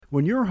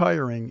When you're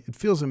hiring, it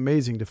feels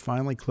amazing to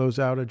finally close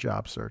out a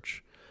job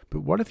search.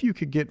 But what if you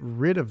could get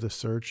rid of the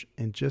search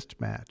and just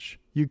match?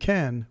 You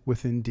can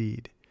with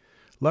Indeed.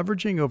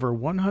 Leveraging over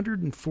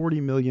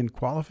 140 million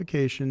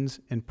qualifications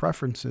and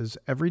preferences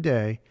every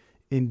day,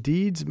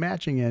 Indeed's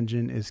matching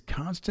engine is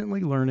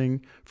constantly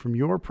learning from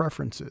your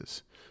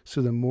preferences.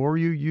 So the more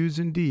you use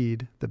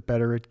Indeed, the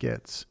better it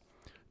gets.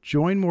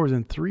 Join more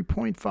than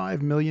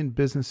 3.5 million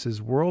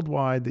businesses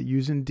worldwide that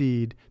use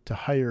Indeed to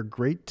hire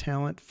great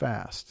talent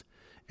fast.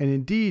 And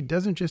Indeed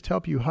doesn't just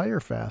help you hire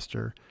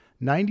faster.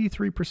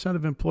 93%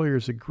 of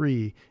employers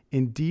agree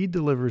Indeed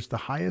delivers the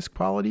highest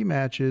quality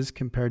matches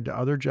compared to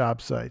other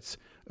job sites,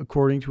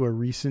 according to a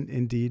recent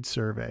Indeed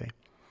survey.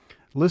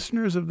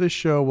 Listeners of this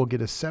show will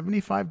get a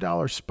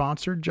 $75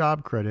 sponsored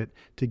job credit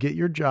to get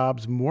your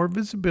jobs more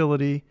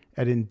visibility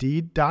at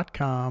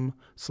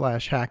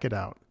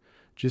Indeed.com/hackitout.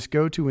 Just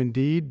go to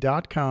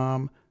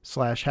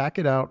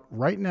Indeed.com/hackitout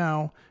right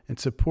now and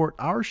support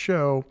our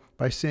show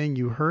by saying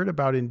you heard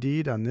about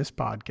Indeed on this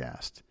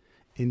podcast.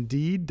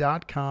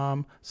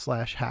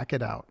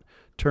 Indeed.com/hackitout.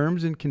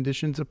 Terms and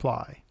conditions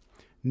apply.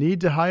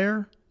 Need to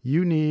hire?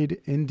 You need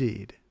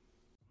Indeed.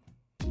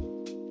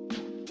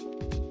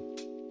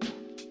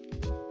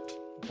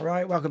 All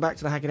right, welcome back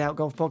to the Hack It Out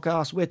Golf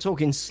Podcast. We're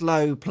talking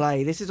slow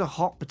play. This is a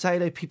hot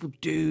potato. People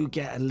do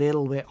get a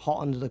little bit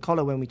hot under the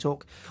collar when we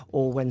talk,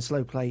 or when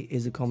slow play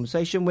is a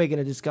conversation. We're going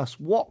to discuss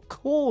what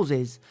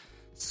causes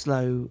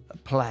slow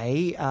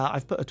play.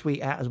 I've put a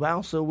tweet out as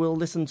well, so we'll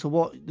listen to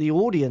what the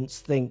audience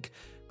think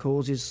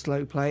causes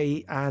slow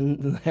play,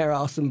 and there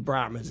are some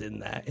Brahmas in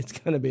there. It's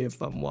going to be a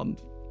fun one.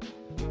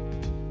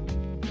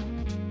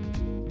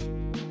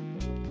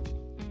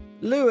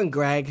 Lou and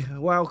Greg,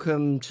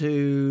 welcome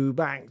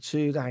back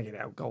to the Hack It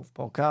Out Golf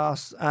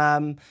Podcast.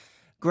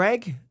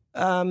 Greg,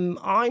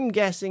 I'm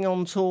guessing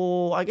on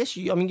tour, I guess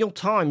your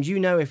times,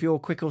 if you're a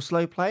quick or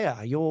slow player.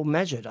 You're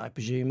measured, I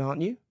presume,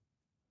 aren't you?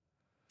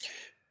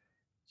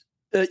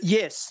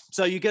 Yes.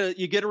 So you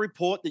get a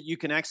report that you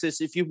can access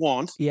if you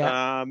want.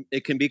 Yeah.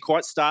 It can be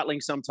quite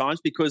startling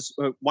sometimes because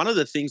one of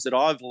the things that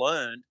I've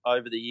learned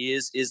over the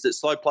years is that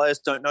slow players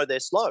don't know they're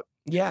slow.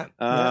 Yeah.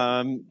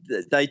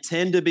 They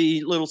tend to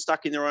be a little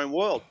stuck in their own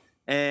world.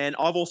 And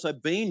I've also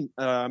been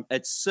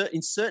in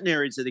certain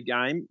areas of the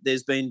game,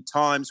 there's been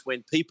times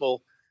when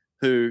people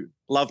who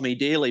love me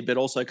dearly but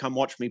also come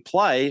watch me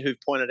play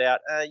who've pointed out,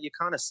 you're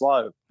kind of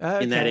slow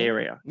in that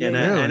area. Yeah, you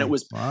know? really? And it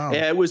was Wow.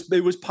 it was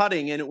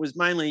putting, and it was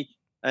mainly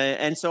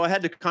and so I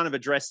had to kind of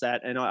address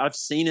that. And I've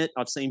seen it.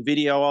 I've seen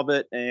video of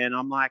it. And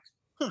I'm like,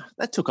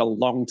 that took a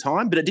long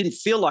time. But it didn't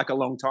feel like a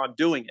long time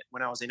doing it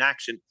when I was in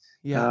action.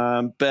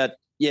 Yeah. But,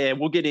 yeah,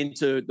 we'll get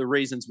into the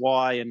reasons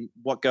why and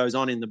what goes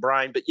on in the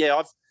brain. But,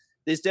 yeah,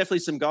 there's definitely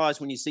some guys,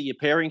 when you see your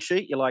pairing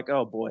sheet, you're like,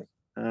 oh, boy.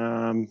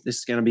 This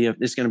is going to be a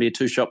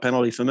 2-shot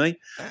penalty for me.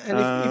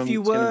 And if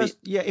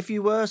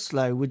you were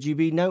slow, would you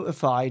be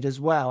notified as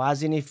well?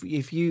 As in,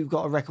 if you've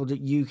got a record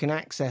that you can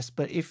access,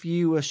 but if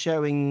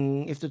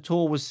the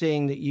tour was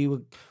seeing that you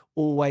were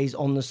always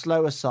on the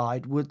slower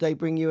side, would they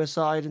bring you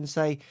aside and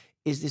say,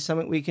 is this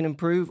something we can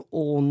improve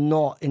or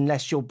not?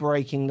 Unless you're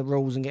breaking the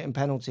rules and getting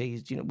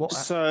penalties, do you know what?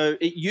 So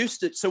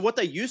what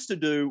they used to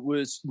do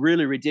was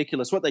really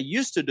ridiculous. What they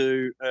used to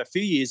do a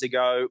few years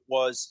ago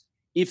was,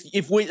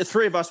 if we, the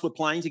three of us, were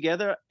playing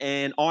together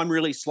and I'm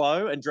really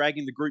slow and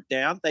dragging the group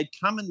down, they'd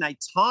come and they'd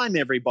time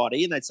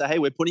everybody and they'd say, hey,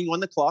 we're putting you on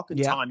the clock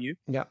and time you.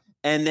 Yeah.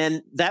 And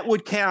then that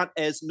would count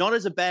as not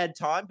as a bad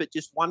time, but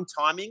just one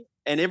timing.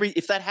 And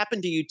if that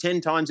happened to you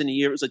 10 times in a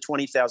year, it was a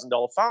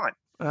 $20,000 fine.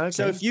 Okay.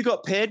 So if you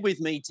got paired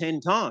with me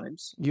 10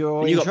 times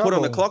you got put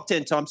on the clock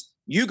 10 times,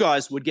 you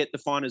guys would get the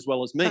fine as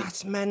well as me.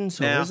 That's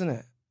mental, isn't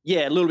it?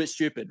 Yeah, a little bit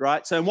stupid,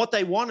 right? So what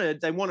they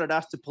wanted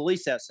us to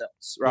police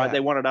ourselves, right? Yeah. They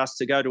wanted us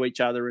to go to each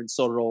other and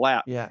sort it all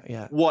out. Yeah,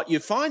 yeah. What you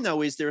find,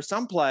 though, is there are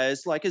some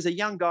players, like as a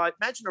young guy,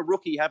 imagine a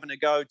rookie having to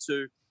go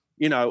to,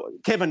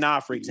 Kevin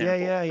Na, for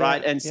example,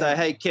 right? And say,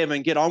 hey,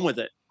 Kevin, get on with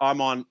it. I'm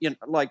on,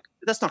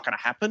 that's not going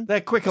to happen. They're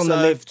quick on the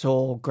live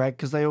tour, Greg,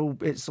 because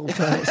it's all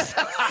turns.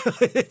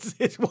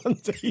 it's one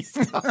day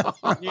start.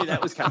 I knew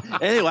that was coming.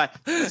 Anyway,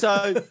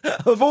 so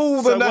of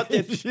all the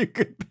names you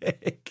could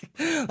pick,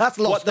 that's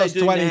lost us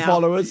 20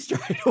 followers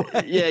straight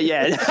away.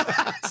 Yeah.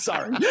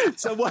 Sorry.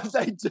 So what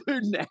they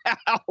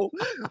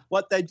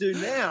do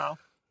now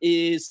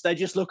is they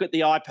just look at the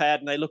iPad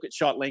and they look at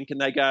ShotLink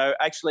and they go,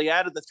 actually,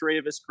 out of the three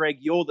of us, Greg,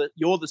 you're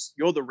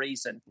the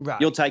reason.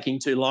 Right. You're taking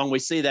too long. We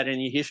see that in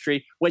your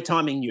history. We're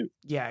timing you.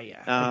 Yeah.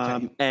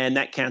 Okay. And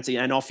that counts,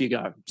 and off you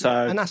go. So,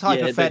 and that's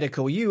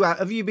hypothetical.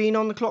 Have you been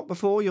on the clock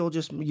before? You're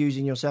just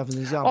using yourself as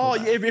an example. Oh,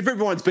 yeah,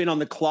 everyone's been on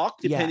the clock,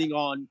 depending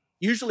on.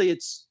 Usually,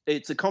 it's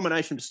a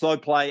combination of slow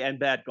play and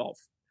bad golf.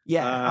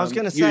 Yeah, I was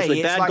going to say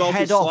it's like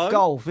head off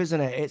golf, isn't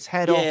it? It's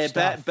head off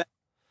stuff.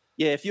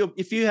 Yeah,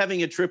 if you're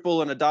having a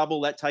triple and a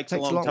double, that takes a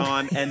long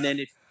time, and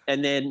then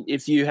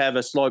if you have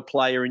a slow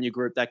player in your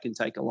group, that can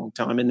take a long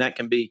time, and that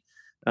can be,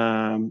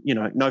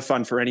 no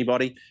fun for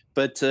anybody.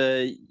 But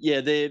they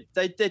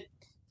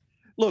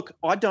look.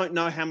 I don't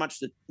know how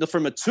much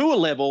from a tour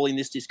level in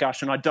this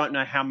discussion. I don't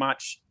know how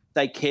much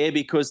they care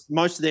because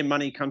most of their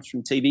money comes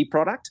from TV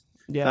product.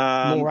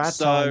 Yeah, more ad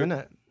time, isn't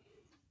it?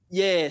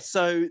 Yeah,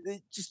 so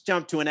just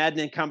jump to an ad and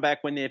then come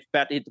back when they're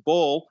about to hit the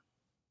ball.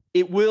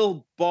 It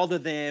will bother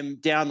them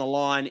down the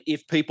line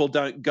if people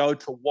don't go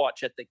to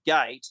watch at the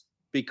gate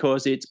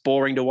because it's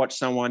boring to watch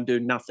someone do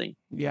nothing.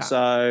 Yeah.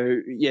 So,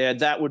 yeah,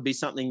 that would be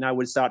something they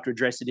would start to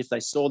address it if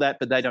they saw that,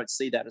 but they don't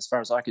see that as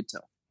far as I could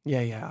tell.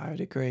 Yeah, I would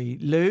agree.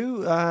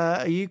 Lou,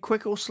 are you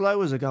quick or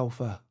slow as a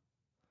golfer?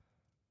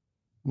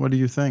 What do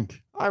you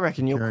think? I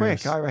reckon you're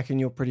Curious. quick. I reckon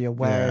you're pretty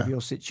aware of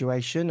your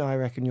situation. I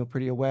reckon you're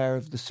pretty aware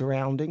of the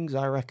surroundings.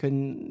 I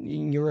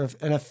reckon you're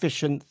an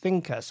efficient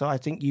thinker. So I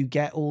think you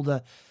get all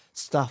the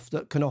stuff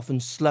that can often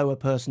slow a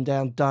person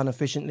down done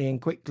efficiently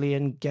and quickly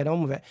and get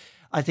on with it.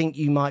 I think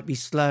you might be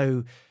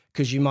slow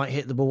because you might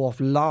hit the ball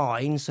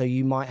offline, so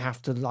you might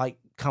have to like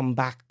come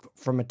back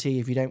from a tee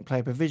if you don't play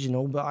a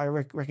provisional, but I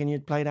reckon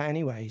you'd play that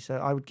anyway. So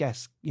I would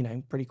guess,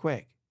 pretty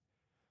quick.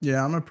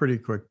 Yeah, I'm a pretty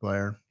quick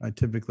player. I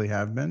typically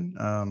have been.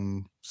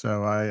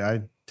 So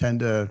I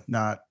tend to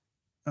not,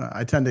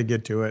 I tend to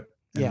get to it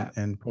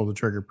and pull the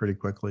trigger pretty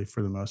quickly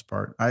for the most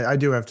part. I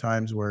do have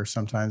times where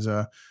sometimes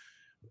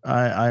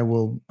I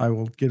will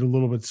get a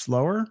little bit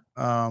slower.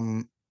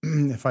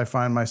 If I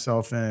find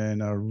myself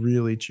in a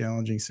really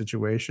challenging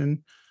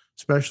situation,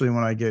 especially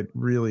when I get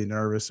really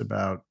nervous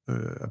about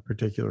a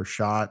particular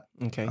shot,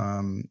 okay,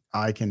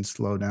 I can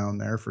slow down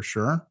there for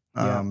sure.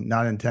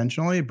 Not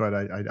intentionally, but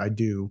I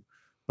do.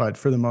 But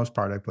for the most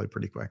part, I play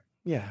pretty quick.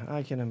 Yeah,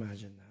 I can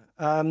imagine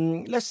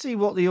that. Let's see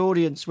what the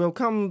audience, we'll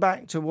come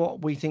back to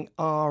what we think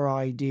our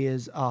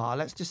ideas are.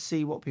 Let's just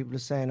see what people are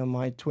saying on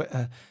my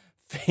Twitter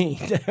feed.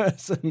 There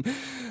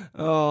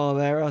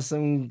are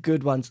some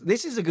good ones.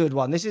 This is a good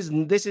one. This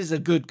is a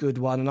good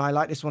one, and I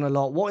like this one a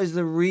lot. What is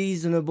the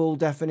reasonable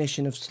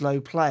definition of slow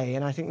play?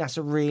 And I think that's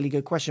a really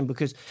good question,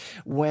 because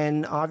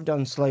when I've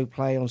done slow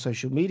play on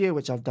social media,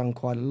 which I've done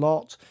quite a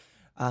lot,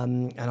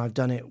 and I've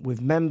done it with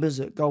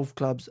members at golf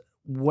clubs,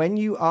 when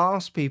you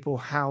ask people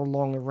how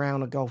long a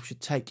round of golf should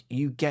take,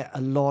 you get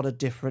a lot of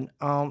different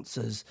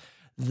answers,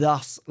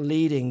 thus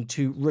leading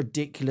to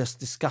ridiculous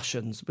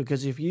discussions.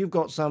 Because if you've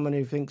got someone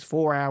who thinks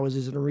 4 hours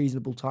is a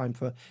reasonable time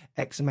for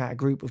X amount of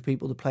group of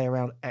people to play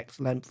around X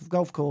length of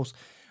golf course,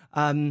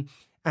 and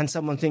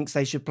someone thinks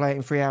they should play it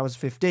in 3 hours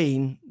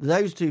 15,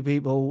 those two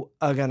people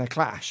are going to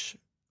clash.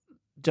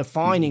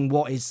 Defining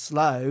what is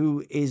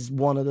slow is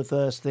one of the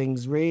first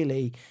things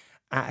really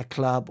at a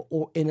club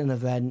or in an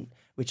event,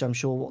 which I'm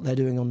sure what they're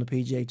doing on the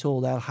PGA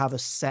Tour, they'll have a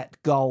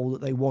set goal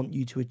that they want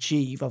you to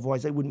achieve.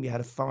 Otherwise, they wouldn't be able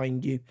to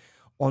find you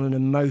on an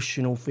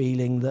emotional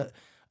feeling that,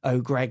 oh,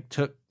 Greg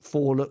took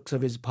 4 looks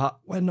of his putt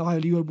when I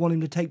only would want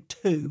him to take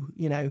 2,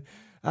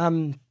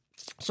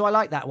 So I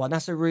like that one.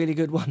 That's a really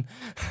good one.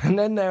 And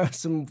then there are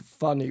some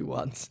funny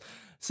ones.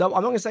 So I'm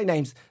not going to say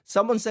names.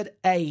 Someone said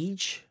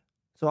age.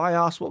 So I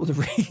asked what were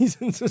the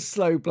reasons for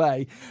slow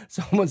play.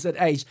 Someone said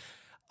age.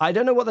 I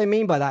don't know what they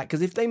mean by that,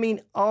 because if they mean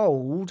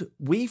old,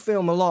 we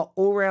film a lot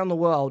all around the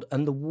world,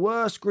 and the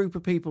worst group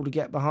of people to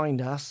get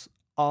behind us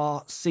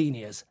are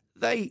seniors.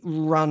 They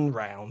run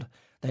round.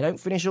 They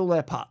don't finish all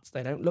their putts.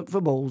 They don't look for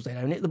balls. They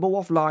don't hit the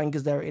ball offline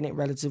because they're in it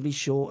relatively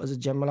short as a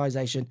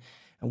generalisation.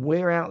 And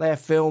we're out there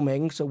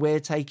filming, so we're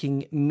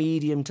taking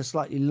medium to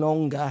slightly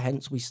longer,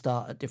 hence we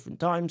start at different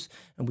times,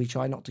 and we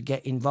try not to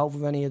get involved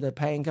with any of the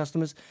paying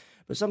customers.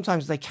 But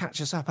sometimes they catch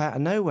us up out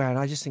of nowhere, and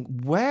I just think,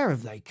 where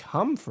have they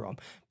come from?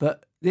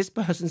 But this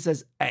person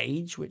says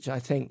age, which I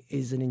think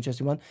is an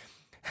interesting one.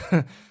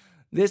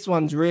 This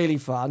one's really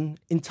fun.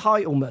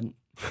 Entitlement.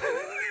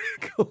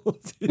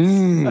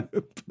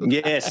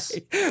 Yes.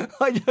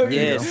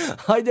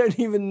 I don't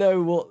even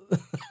know what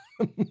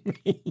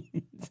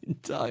means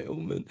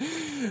entitlement.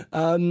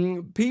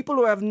 People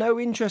who have no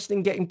interest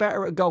in getting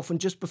better at golf and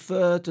just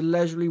prefer to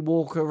leisurely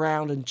walk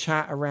around and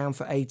chat around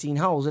for 18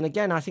 holes. And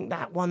again, I think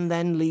that one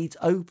then leads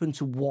open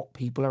to what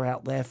people are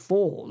out there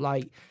for.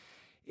 Like,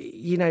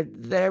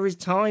 there is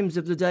times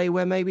of the day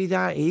where maybe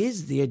that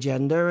is the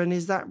agenda, and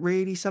is that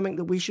really something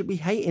that we should be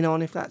hating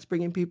on if that's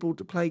bringing people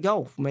to play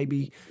golf?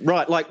 Maybe.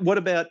 Right. Like, what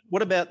about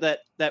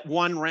that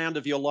one round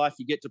of your life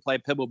you get to play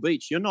Pebble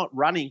Beach? You're not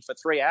running for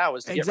 3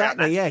 hours to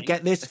exactly.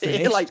 Get this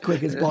finished as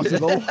quick as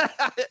possible.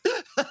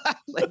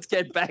 Let's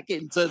get back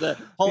into the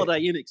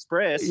Holiday Inn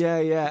Express.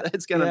 Yeah.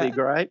 It's going to be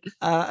great.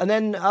 And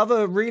then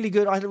other really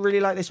good, I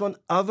really like this one,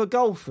 other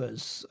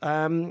golfers.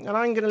 And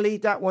I'm going to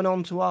lead that one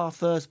on to our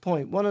first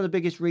point. One of the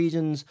biggest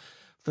reasons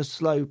for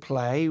slow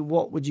play,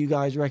 what would you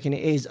guys reckon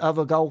it is?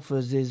 Other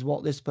golfers is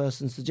what this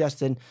person's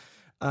suggesting.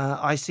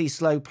 I see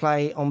slow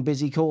play on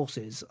busy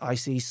courses. I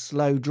see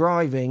slow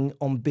driving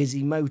on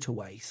busy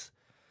motorways.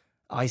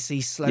 I see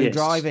slow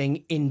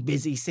driving in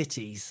busy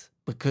cities,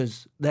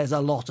 because there's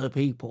a lot of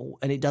people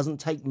and it doesn't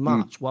take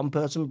much. One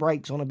person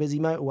breaks on a busy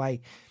motorway.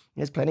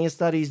 There's plenty of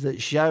studies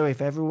that show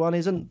if everyone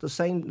isn't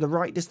the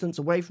right distance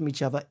away from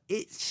each other,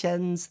 it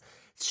sends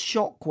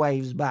shock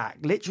waves back,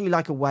 literally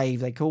like a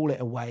wave. They call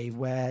it a wave,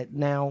 where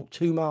now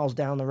 2 miles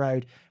down the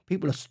road,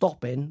 people are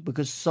stopping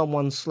because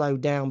someone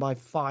slowed down by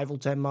 5 or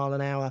 10 mile an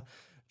hour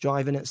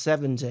driving at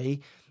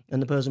 70.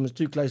 and the person was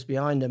too close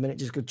behind them, and it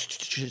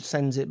just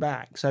sends it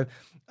back. So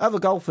other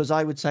golfers,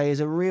 I would say, is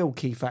a real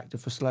key factor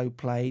for slow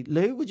play.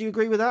 Lou, would you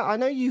agree with that? I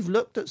know you've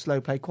looked at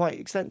slow play quite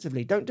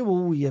extensively. Don't do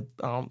all your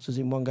answers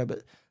in one go,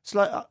 but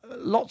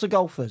lots of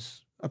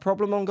golfers. A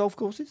problem on golf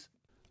courses?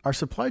 Are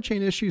supply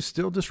chain issues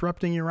still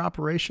disrupting your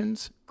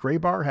operations?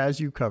 Graybar has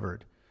you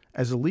covered.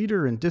 As a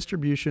leader in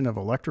distribution of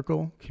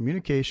electrical,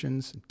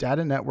 communications,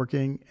 data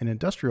networking, and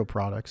industrial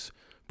products,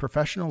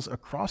 professionals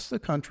across the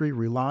country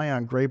rely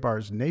on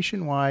Graybar's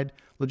nationwide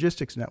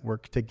logistics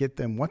network to get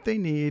them what they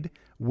need,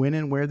 when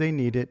and where they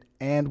need it,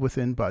 and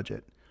within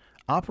budget.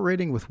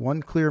 Operating with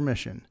one clear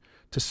mission,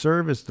 to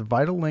serve as the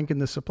vital link in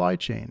the supply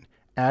chain,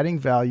 adding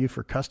value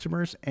for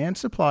customers and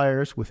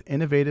suppliers with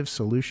innovative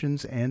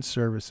solutions and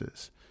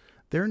services.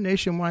 Their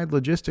nationwide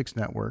logistics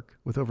network,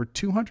 with over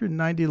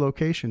 290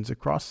 locations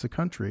across the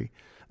country,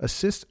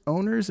 assists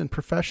owners and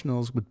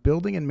professionals with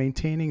building and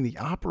maintaining the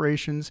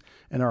operations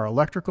in our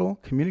electrical,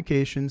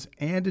 communications,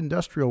 and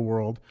industrial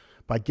world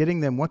by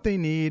getting them what they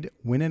need,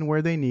 when and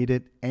where they need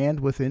it,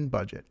 and within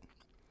budget.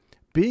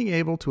 Being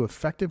able to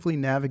effectively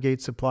navigate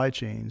supply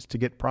chains to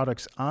get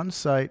products on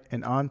site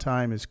and on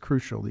time is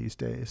crucial these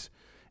days.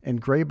 And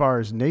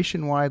Graybar's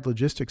nationwide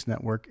logistics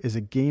network is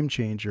a game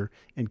changer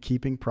in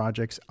keeping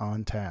projects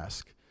on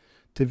task.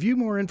 To view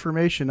more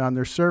information on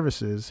their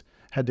services,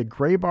 head to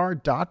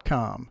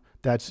graybar.com.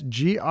 That's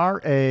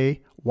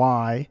GRAYBAR.com.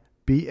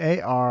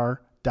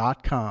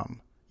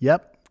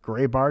 Yep,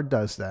 Graybar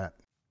does that.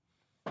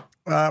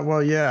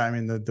 Well, yeah, I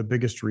mean, the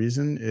biggest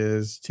reason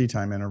is tee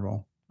time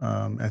interval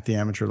at the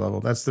amateur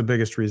level. That's the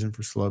biggest reason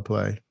for slow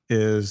play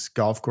is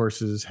golf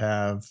courses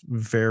have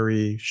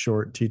very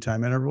short tee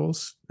time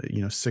intervals,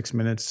 6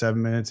 minutes,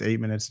 7 minutes, 8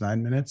 minutes,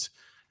 9 minutes.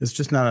 It's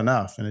just not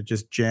enough. And it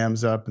just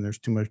jams up and there's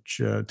too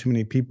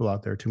many people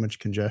out there, too much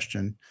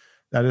congestion.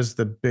 That is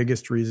the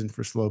biggest reason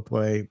for slow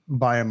play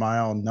by a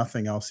mile.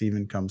 Nothing else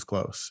even comes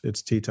close.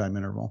 It's tee time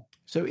interval.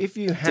 So if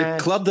you had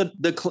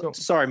the club,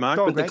 sorry, Mark,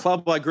 but the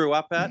club I grew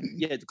up at,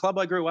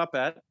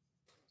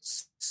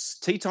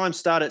 tee time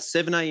start at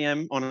 7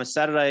 a.m. on a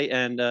Saturday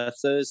and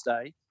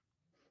Thursday.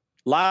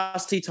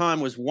 Last tee time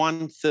was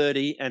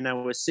 1:30, and there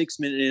were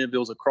 6-minute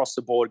intervals across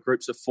the board,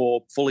 groups of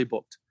 4, fully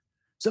booked.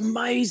 It's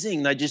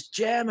amazing. They just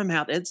jam them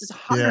out. It's just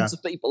hundreds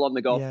of people on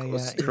the golf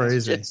course. It's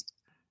crazy.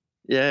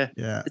 Yeah.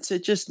 It's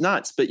just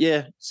nuts. But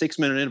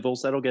 6-minute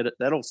intervals, that'll get it.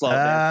 That'll slow it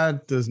down.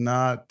 That does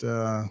not.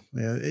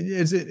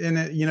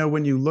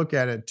 When you look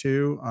at it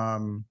too,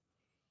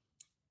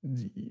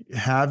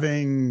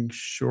 having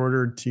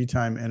shorter tee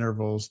time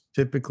intervals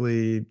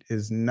typically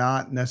is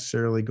not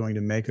necessarily going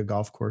to make a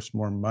golf course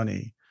more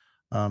money.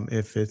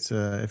 If it's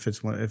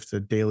a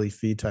daily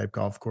fee type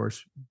golf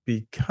course,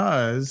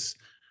 because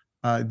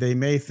they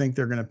may think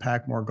they're going to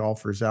pack more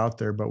golfers out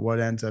there, but what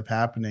ends up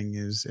happening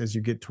is as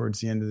you get towards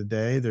the end of the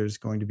day, there's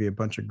going to be a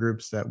bunch of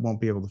groups that won't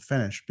be able to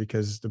finish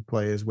because the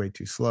play is way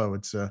too slow.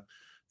 It's a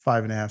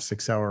 5.5,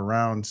 6 hour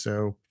round.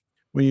 So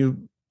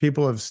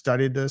people have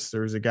studied this.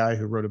 There's a guy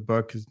who wrote a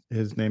book.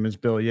 His name is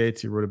Bill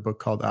Yates. He wrote a book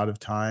called Out of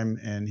Time,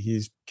 and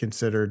he's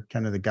considered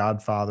kind of the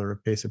godfather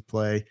of pace of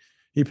play.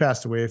 He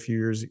passed away a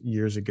few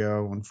years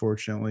ago,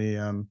 unfortunately.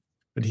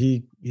 But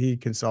he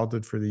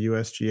consulted for the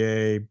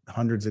USGA,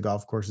 hundreds of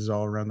golf courses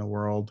all around the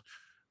world.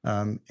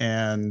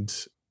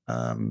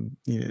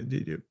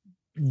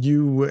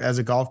 You as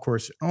a golf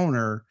course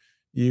owner,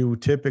 you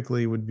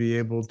typically would be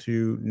able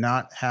to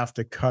not have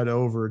to cut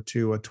over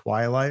to a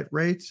twilight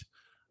rate,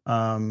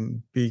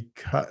 because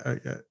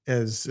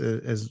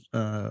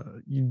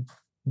you'd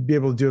be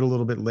able to do it a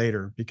little bit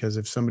later, because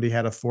if somebody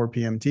had a 4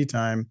 p.m. tee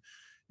time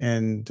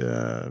and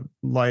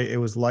it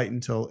was light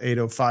until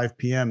 8:05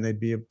 p.m., they'd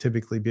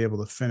typically be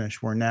able to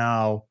finish, where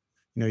now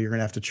you're going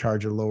to have to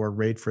charge a lower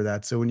rate for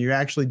that. So when you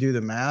actually do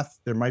the math,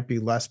 there might be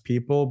less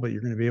people, but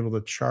you're going to be able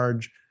to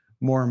charge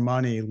more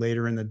money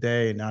later in the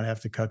day and not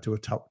have to cut to a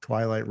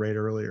twilight rate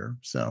earlier.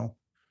 So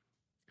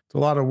it's a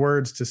lot of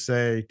words to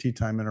say tee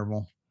time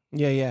interval.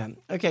 Yeah.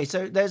 Okay,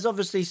 so there's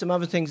obviously some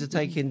other things to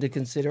take into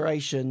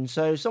consideration.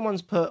 So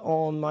someone's put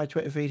on my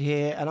Twitter feed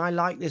here, and I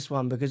like this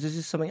one because this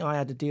is something I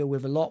had to deal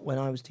with a lot when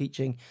I was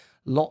teaching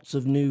lots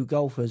of new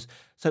golfers.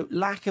 So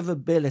lack of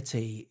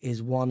ability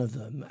is one of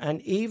them. And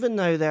even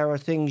though there are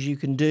things you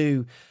can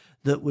do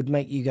that would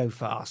make you go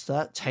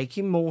faster,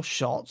 taking more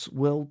shots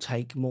will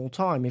take more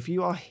time. If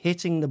you are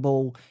hitting the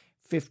ball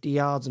 50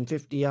 yards and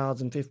 50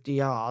 yards and 50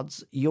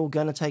 yards, you're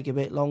going to take a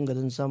bit longer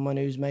than someone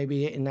who's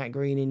maybe hitting that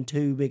green in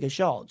 2 bigger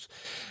shots.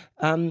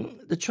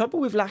 The trouble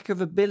with lack of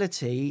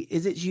ability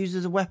is it's used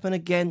as a weapon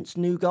against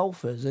new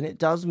golfers, and it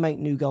does make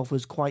new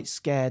golfers quite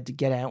scared to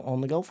get out on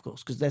the golf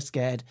course because they're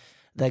scared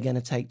they're going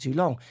to take too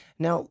long.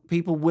 Now,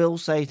 people will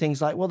say things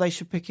like, well, they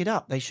should pick it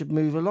up. They should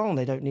move along.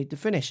 They don't need to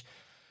finish.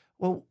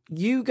 Well,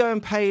 you go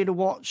and pay to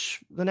watch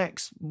the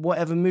next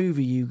whatever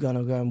movie you're going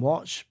to go and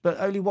watch, but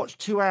only watch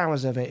 2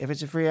 hours of it if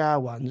it's a 3-hour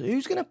one.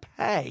 Who's going to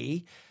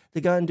pay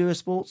to go and do a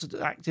sports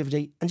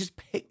activity and just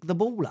pick the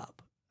ball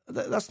up?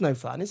 That's no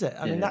fun, is it?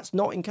 I mean, that's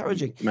not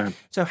encouraging. Man.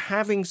 So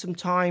having some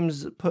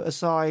times put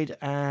aside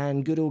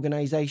and good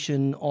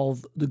organisation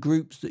of the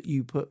groups that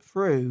you put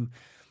through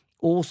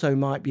also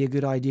might be a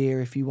good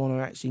idea if you want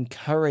to actually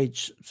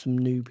encourage some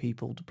new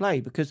people to play,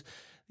 because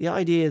the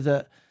idea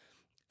that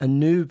a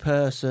new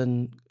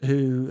person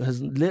who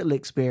has little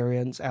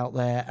experience out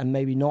there and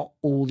maybe not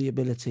all the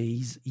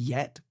abilities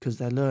yet because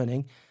they're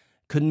learning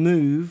can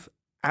move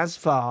as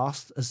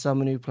fast as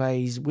someone who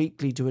plays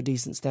weekly to a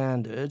decent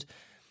standard,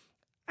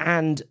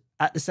 and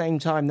at the same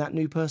time that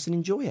new person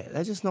enjoy it.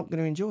 They're just not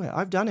going to enjoy it.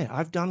 I've done it.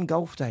 I've done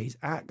golf days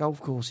at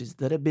golf courses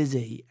that are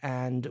busy,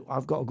 and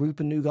I've got a group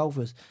of new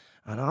golfers,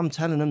 and I'm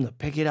telling them to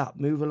pick it up,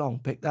 move along,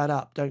 pick that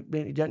up.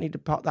 You don't need to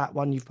putt that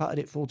one. You've putted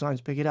it 4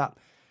 times, pick it up.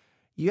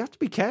 You have to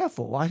be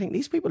careful. I think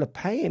these people are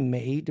paying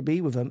me to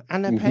be with them,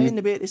 and they're paying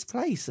to be at this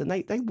place, and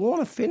they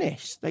want to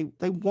finish.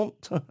 They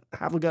want to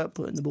have a go at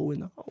putting the ball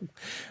in the hole.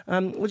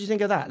 What do you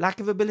think of that? Lack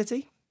of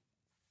ability?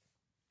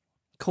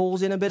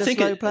 Causing a bit of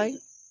slow play?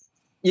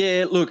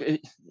 Yeah, look,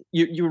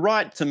 you're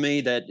right to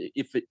me that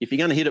if you're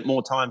going to hit it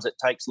more times, it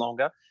takes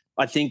longer.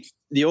 I think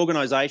the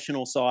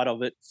organisational side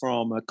of it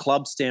from a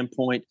club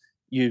standpoint,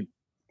 you'd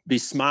be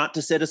smart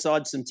to set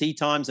aside some tee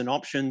times and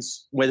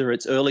options, whether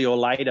it's early or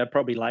later,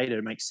 probably later,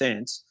 it makes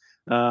sense,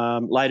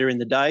 later in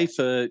the day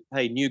for,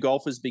 hey, new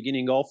golfers,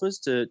 beginning golfers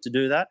to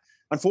do that.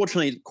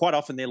 Unfortunately, quite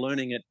often they're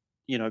learning it,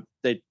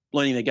 they're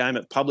learning the game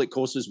at public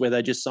courses where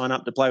they just sign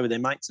up to play with their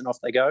mates and off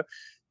they go.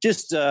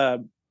 Just,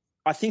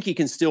 I think you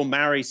can still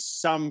marry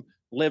some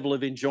level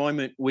of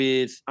enjoyment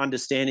with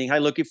understanding, hey,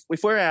 look,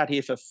 if we're out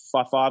here for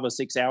 5 or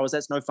 6 hours,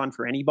 that's no fun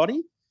for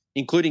anybody,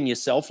 including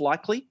yourself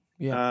likely.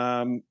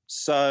 Yeah.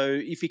 So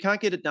if you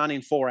can't get it done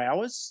in 4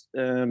 hours,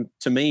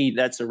 to me,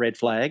 that's a red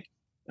flag,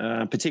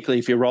 particularly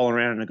if you're rolling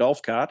around in a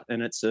golf cart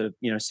and it's a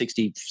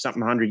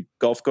 60-something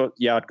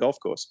 100-yard golf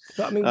course.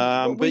 But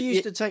I mean, we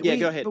used to take.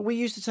 Go ahead. But we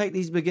used to take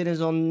these beginners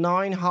on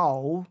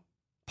 9-hole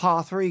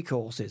par 3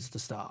 courses to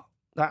start.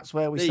 That's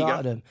where we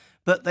started them.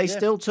 But they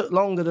still took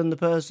longer than the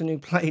person who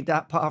played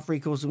that par 3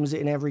 course and was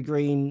hitting every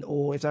green,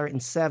 or if they're hitting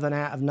 7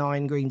 out of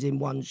 9 greens in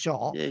one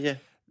shot. Yeah.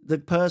 The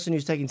person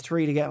who's taking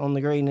 3 to get on the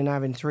green and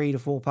having 3 to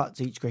 4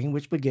 putts each green,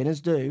 which beginners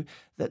do,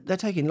 they're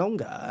taking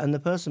longer, and the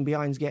person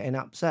behind's getting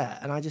upset.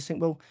 And I just think,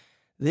 well,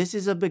 this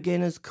is a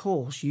beginner's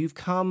course. You've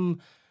come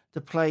to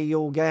play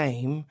your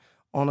game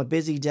on a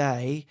busy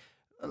day.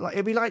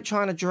 It'd be like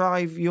trying to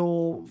drive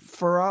your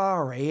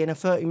Ferrari in a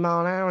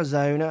 30-mile-an-hour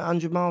zone at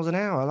 100 miles an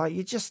hour. Like,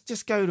 you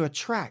just go to a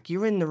track.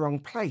 You're in the wrong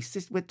place.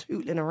 We're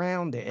tootling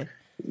around here.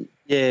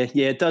 Yeah,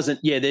 it doesn't.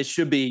 Yeah,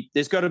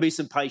 there's got to be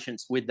some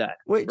patience with that,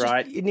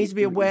 right? It needs to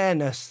be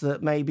awareness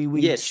that maybe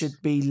we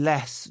should be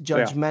less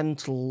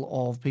judgmental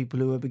of people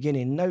who are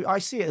beginning. No, I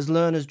see it as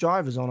learners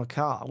drivers on a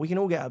car. We can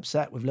all get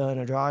upset with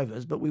learner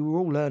drivers, but we were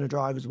all learner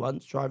drivers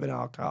once driving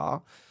our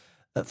car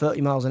at 30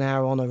 miles an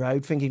hour on the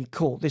road, thinking,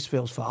 cool, this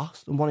feels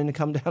fast, and wanting to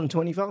come down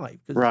 25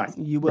 because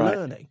you were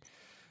learning.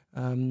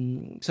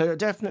 So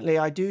definitely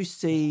I do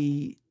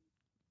see...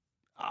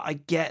 I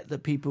get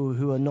that people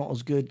who are not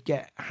as good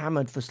get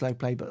hammered for slow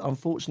play, but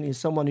unfortunately, as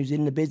someone who's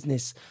in the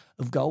business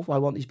of golf, I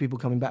want these people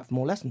coming back for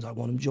more lessons. I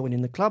want them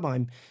joining the club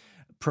I'm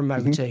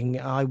promoting.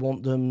 I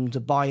want them to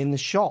buy in the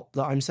shop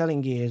that I'm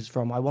selling gears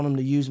from. I want them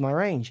to use my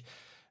range.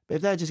 But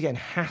if they're just getting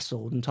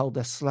hassled and told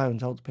they're slow and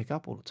told to pick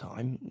up all the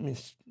time,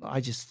 I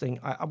just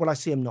think, I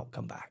see them not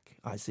come back.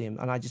 I see them,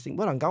 and I just think,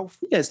 well, on golf.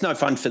 Yeah, it's no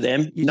fun for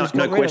them. You just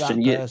no question.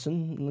 Of that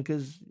person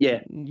because, they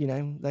were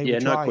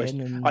trying. No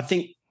question. And I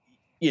think,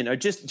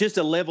 just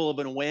a level of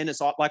an awareness.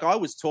 Like I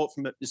was taught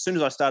from as soon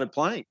as I started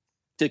playing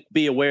to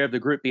be aware of the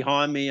group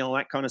behind me, all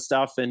that kind of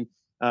stuff. And,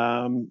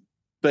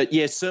 but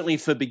yeah, certainly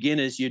for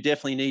beginners, you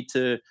definitely need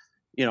to,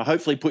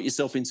 hopefully put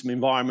yourself in some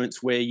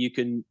environments where you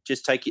can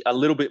just take a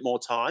little bit more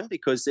time,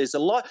 because there's a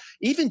lot,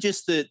 even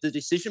just the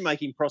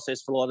decision-making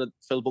process for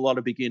a lot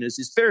of beginners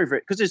is very,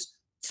 very, because there's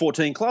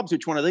 14 clubs.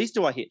 Which one of these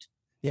do I hit?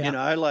 Yeah.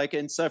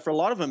 And so for a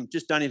lot of them,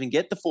 just don't even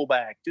get the full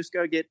bag. Just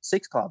go get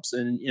 6 clubs.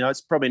 And,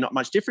 it's probably not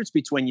much difference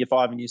between your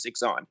 5 and your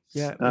 6 iron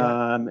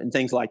and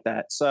things like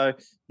that. So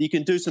you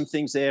can do some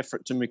things there from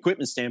an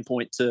equipment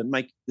standpoint to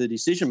make the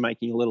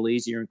decision-making a little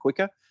easier and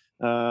quicker.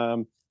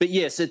 But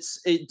yes,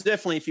 it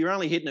definitely, if you're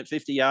only hitting it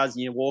 50 yards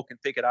and you walk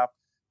and pick it up,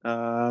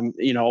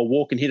 or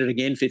walk and hit it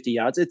again 50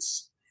 yards,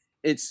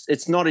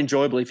 it's not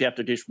enjoyable if you have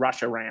to just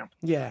rush around.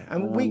 Yeah,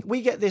 and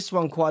we get this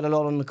one quite a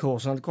lot on the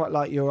course, and I'd quite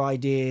like your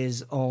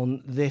ideas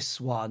on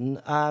this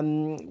one.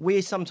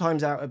 We're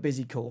sometimes out at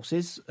busy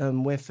courses,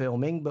 we're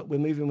filming, but we're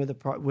moving with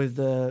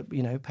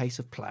the pace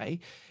of play.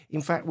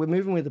 In fact, we're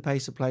moving with the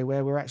pace of play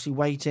where we're actually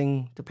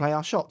waiting to play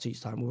our shots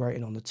each time. We're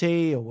waiting on the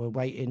tee, or we're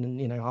waiting,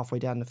 halfway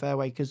down the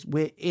fairway, because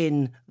we're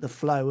in the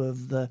flow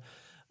of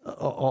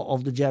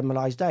the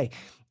generalised day.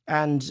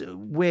 And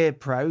we're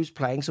pros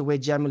playing, so we're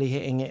generally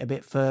hitting it a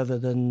bit further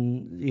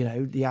than,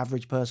 the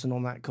average person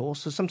on that course.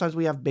 So sometimes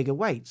we have bigger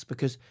weights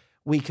because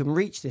we can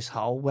reach this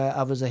hole where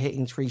others are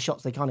hitting 3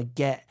 shots. They kind of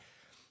get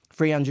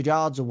 300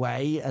 yards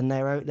away and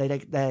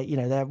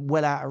they're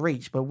well out of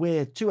reach. But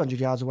we're 200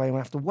 yards away and we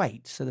have to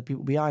wait. So the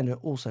people behind are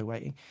also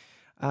waiting.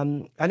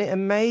 And it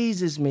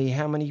amazes me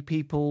how many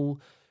people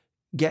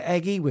get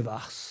eggy with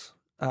us.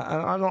 And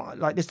I'm not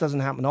like, this doesn't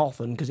happen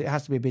often because it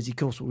has to be a busy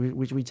course,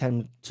 which we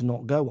tend to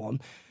not go on.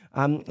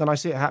 And I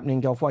see it happening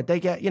in golf wide. They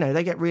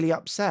get really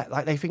upset.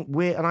 Like they think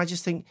and I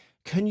just think,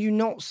 can you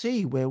not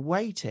see we're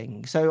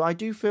waiting? So I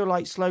do feel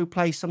like slow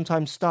play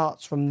sometimes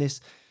starts from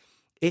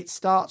it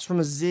starts from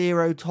a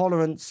zero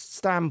tolerance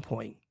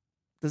standpoint.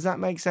 Does that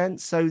make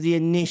sense? So the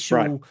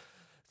initial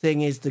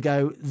thing is to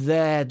go,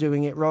 they're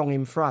doing it wrong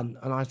in front.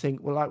 And I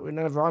think, well, like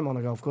whenever I'm on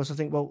a golf course, I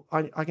think, well,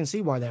 I can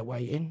see why they're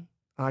waiting.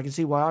 I can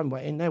see why I'm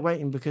waiting. They're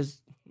waiting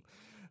because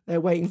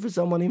they're waiting for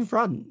someone in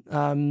front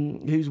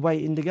who's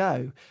waiting to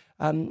go.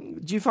 Do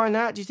you find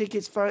that? Do you think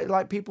it's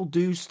like people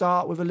do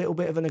start with a little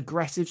bit of an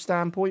aggressive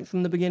standpoint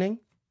from the beginning?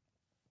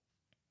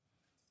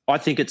 I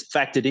think it's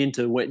factored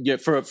into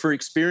for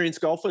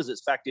experienced golfers,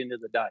 it's factored into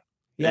the day.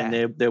 Yeah.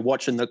 And they're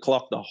watching the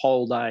clock the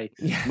whole day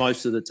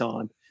most of the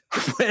time.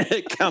 When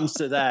it comes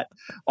to that,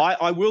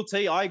 I will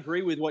tell you, I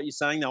agree with what you're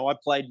saying, though. I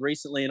played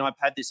recently and I've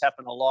had this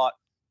happen a lot.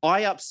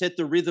 I upset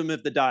the rhythm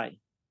of the day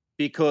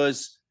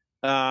because,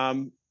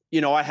 I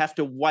have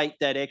to wait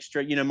that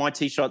extra. My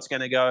tee shot's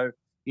going to go,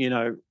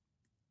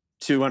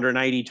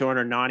 280,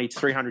 290,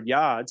 300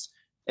 yards.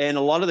 And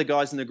a lot of the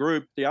guys in the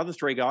group, the other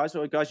three guys,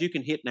 you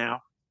can hit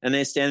now. And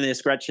they're standing there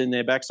scratching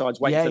their backsides,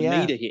 waiting for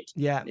me to hit.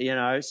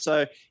 Yeah.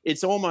 So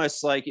it's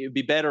almost like it would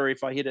be better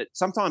if I hit it.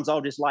 Sometimes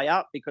I'll just lay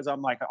up because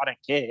I'm like, I don't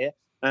care.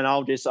 And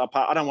I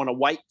don't want to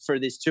wait for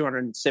this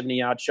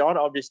 270-yard shot.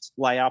 I'll just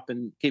lay up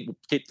and keep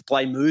the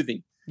play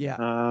moving.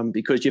 Yeah.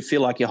 Because you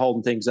feel like you're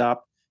holding things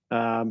up.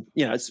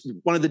 It's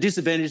one of the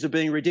disadvantages of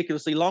being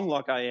ridiculously long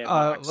like I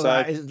am.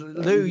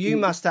 Lou, you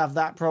must have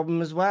that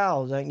problem as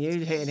well, don't you?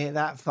 Hitting it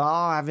that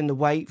far, having to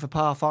wait for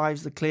par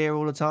fives to clear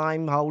all the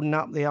time, holding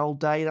up the whole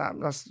day.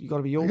 That's you got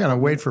to be your. You got to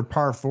wait for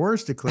par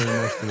fours to clear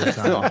most of the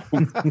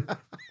time.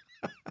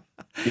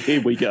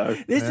 Here we go.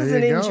 This is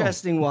an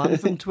interesting one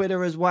from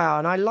Twitter as well,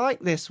 and I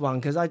like this one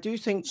because I do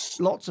think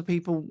lots of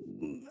people.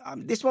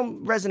 This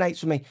one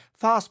resonates with me.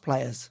 Fast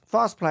players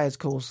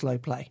call slow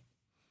play.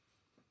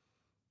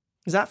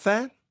 Is that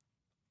fair?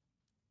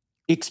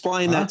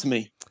 Explain that to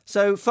me.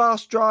 So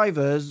fast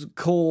drivers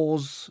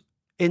cause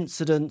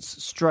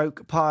incidents,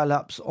 stroke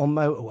pile-ups on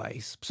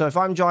motorways. So if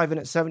I'm driving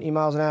at 70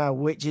 miles an hour,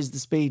 which is the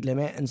speed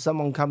limit, and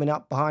someone coming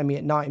up behind me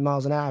at 90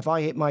 miles an hour, if I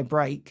hit my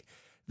brake,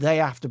 they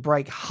have to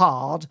brake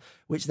hard,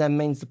 which then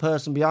means the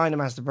person behind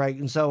them has to brake,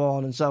 and so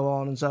on and so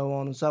on and so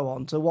on and so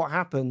on. So what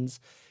happens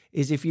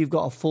is if you've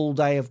got a full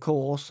day of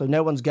course, so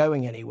no one's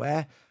going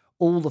anywhere,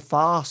 all the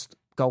fast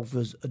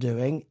golfers are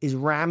doing is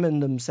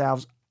ramming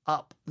themselves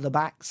up the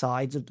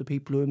backsides of the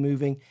people who are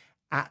moving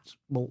at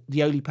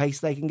the only pace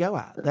they can go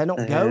at. They're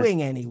not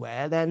going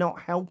anywhere. They're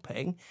not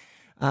helping.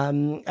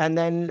 And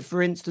then,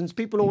 for instance,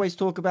 people always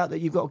talk about that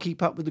you've got to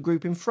keep up with the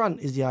group in front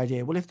is the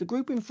idea. Well, if the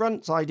group in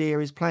front's idea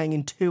is playing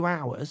in 2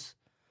 hours,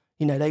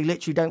 they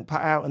literally don't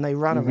put out and they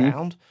run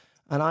around,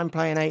 and I'm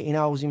playing 18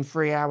 holes in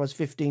 3 hours,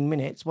 15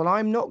 minutes, well,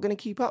 I'm not going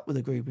to keep up with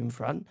the group in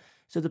front.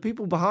 So the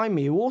people behind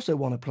me who also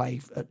want to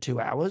play at 2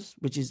 hours,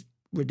 which is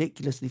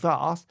ridiculously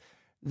fast,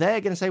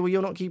 they're going to say, well,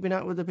 you're not keeping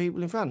up with the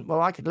people in front.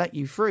 Well, I could let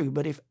you through,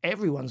 but if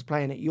everyone's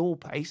playing at your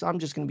pace, I'm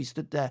just going to be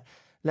stood there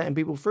letting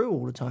people through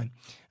all the time.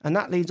 And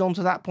that leads on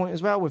to that point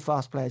as well with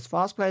fast players.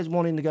 Fast players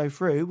wanting to go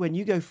through, when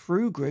you go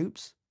through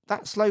groups,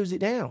 that slows it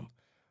down.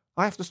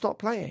 I have to stop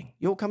playing.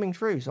 You're coming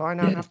through, so I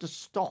now have to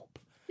stop.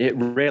 It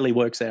rarely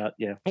works out,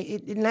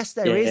 unless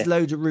there is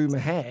loads of room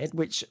ahead,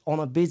 which on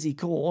a busy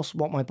course,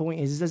 what my point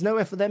is there's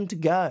nowhere for them to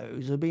go.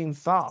 So being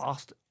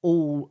fast,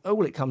 all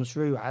it comes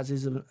through as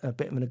is a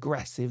bit of an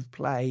aggressive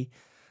play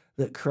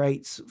that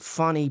creates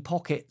funny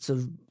pockets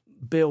of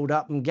build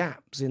up and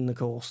gaps in the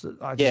course.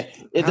 How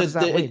does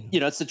that win?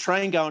 It's a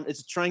train going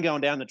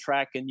down the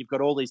track, and you've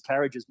got all these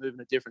carriages moving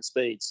at different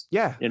speeds.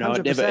 Yeah,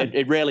 100%.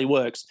 It rarely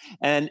works.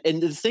 And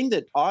the thing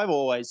that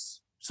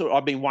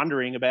I've been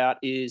wondering about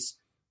is,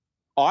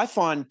 I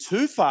find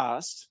too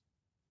fast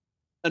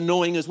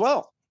annoying as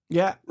well.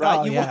 Yeah.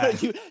 Right.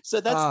 That's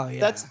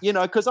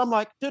because I'm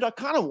like, dude, I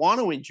kind of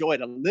want to enjoy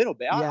it a little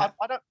bit. I'm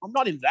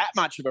not in that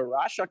much of a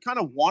rush. I kind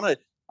of want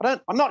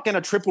to. I'm not going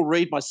to triple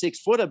read my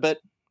 6-footer, but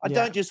I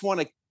don't just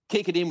want to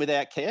kick it in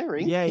without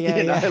caring.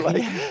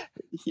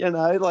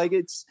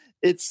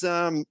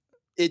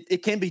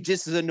 It can be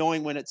just as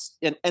annoying when it's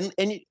and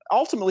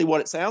ultimately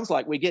what it sounds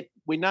like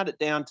we nut it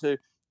down to.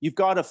 You've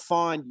got to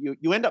find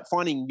you end up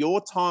finding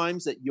your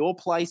times at your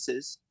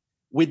places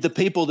with the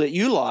people that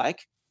you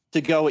like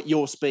to go at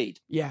your speed.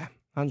 Yeah,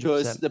 100%.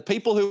 Because the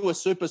people who are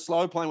super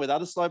slow playing with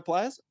other slow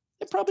players,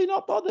 they're probably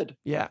not bothered.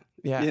 Yeah,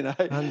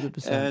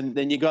 100%. And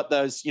then you got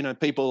those,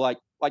 people like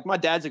my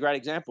dad's a great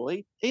example.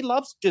 He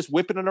loves just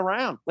whipping it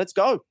around. Let's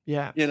go.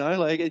 Yeah. He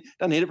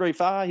doesn't hit it very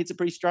far, hits it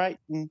pretty straight,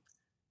 and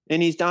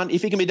he's done.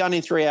 If he can be done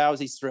in 3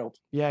 hours, he's thrilled.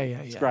 Yeah.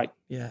 It's great.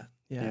 Yeah.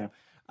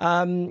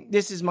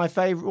 This is my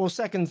favorite or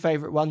second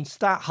favorite one,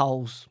 stat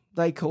holes.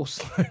 They call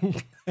slow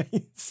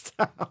play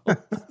stat holes.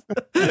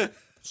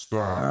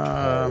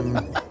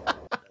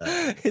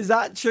 Is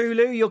that true,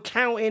 Lou? You're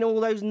counting all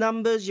those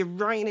numbers, you're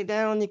writing it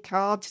down on your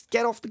card. Just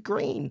get off the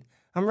green.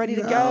 I'm ready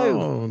to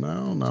go.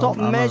 No. Stop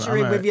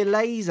measuring with your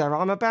laser.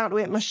 I'm about to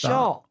hit my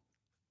shot.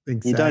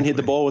 Exactly. You don't hit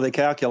the ball with a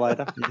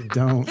calculator. You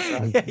don't.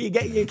 Yeah, you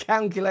get your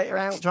calculator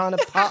out trying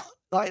to putt.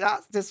 Like,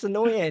 that's just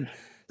annoying.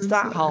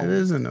 Stat hole. It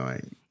is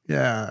annoying.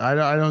 Yeah,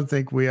 I don't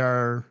think we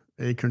are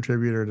a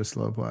contributor to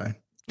slow play.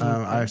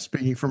 I'm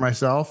speaking for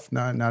myself,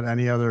 not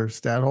any other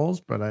stat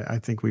holes, but I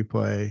think we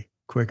play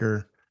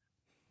quicker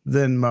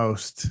than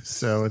most,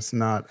 so it's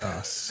not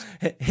us.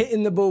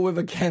 Hitting the ball with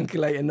a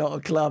calculator, not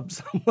a club.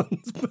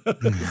 Someone's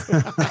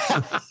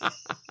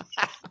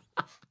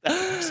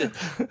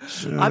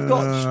I've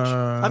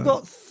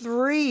got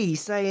 3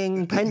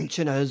 saying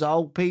pensioners,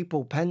 old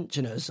people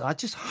pensioners. I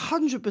just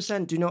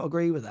 100% do not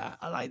agree with that.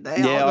 Like,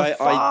 they are the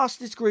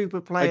fastest group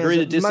of players. I agree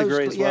to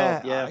disagree as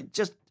well. Yeah.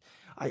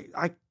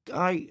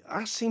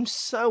 I seem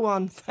so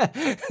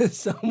unfair.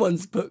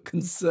 Someone's put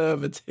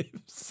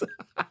conservatives.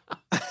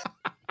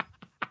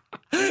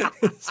 I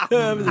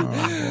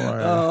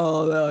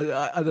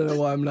don't know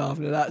why I'm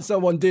laughing at that.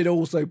 Someone did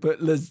also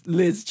put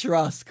Liz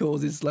Truss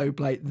causes slow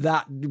play.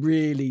 That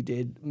really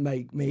did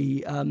make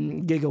me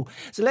giggle.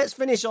 So let's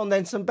finish on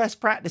then some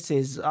best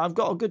practices. I've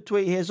got a good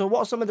tweet here. So what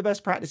are some of the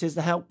best practices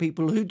to help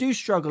people who do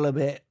struggle a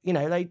bit? You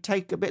know, they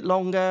take a bit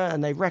longer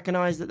and they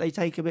recognize that they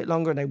take a bit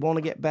longer and they want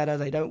to get better.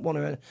 They don't want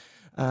to,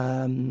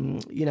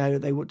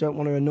 they don't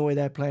want to annoy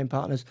their playing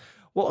partners.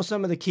 What are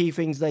some of the key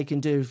things they can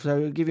do?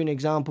 So I'll give you an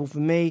example for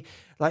me,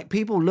 like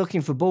people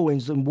looking for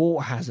ball-ins and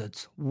water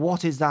hazards.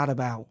 What is that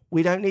about?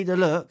 We don't need to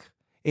look.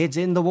 It's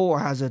in the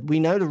water hazard. We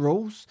know the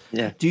rules.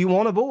 Yeah. Do you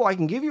want a ball? I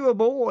can give you a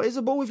ball. Here's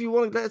a ball if you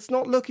want. Let's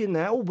not look in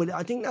there. Oh, but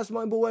I think that's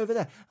my ball over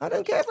there. I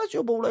don't care if that's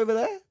your ball over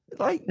there.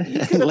 Like,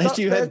 unless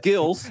you have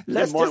gills, you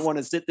might want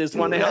to sit this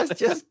one out. Let's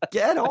just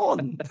get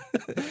on.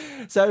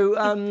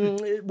 So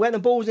when a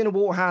ball's in a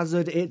water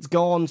hazard, it's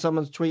gone.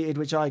 Someone's tweeted,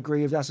 which I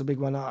agree with. That's a big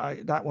one.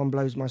 That one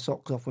blows my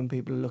socks off when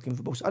people are looking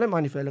for balls. I don't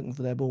mind if they're looking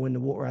for their ball in the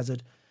water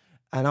hazard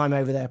and I'm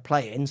over there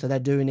playing, so they're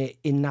doing it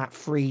in that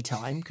free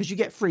time, because you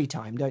get free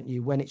time, don't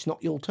you, when it's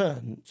not your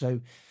turn.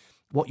 So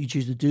what you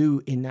choose to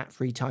do in that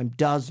free time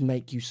does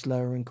make you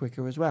slower and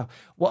quicker as well.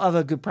 What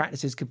other good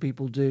practices could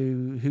people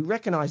do who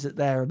recognise that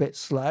they're a bit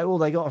slow, or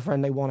they got a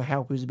friend they want to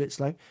help who's a bit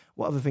slow?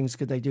 What other things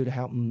could they do to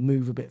help them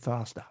move a bit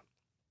faster?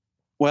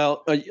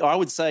 Well, I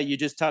would say you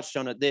just touched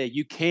on it there.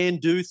 You can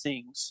do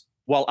things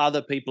while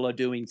other people are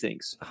doing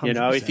things. 100%. You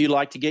know, if you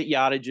like to get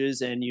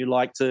yardages and you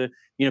like to,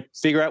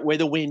 figure out where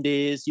the wind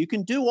is, you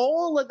can do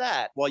all of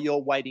that while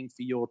you're waiting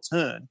for your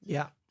turn.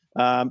 Yeah.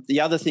 The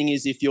other thing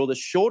is, if you're the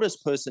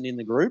shortest person in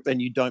the group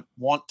and you don't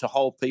want to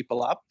hold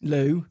people up,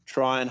 Lou,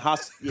 try and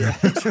hustle. Yeah,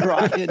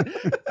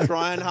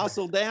 try and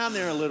hustle down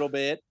there a little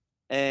bit,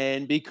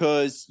 and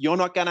because you're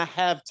not going to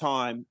have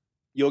time,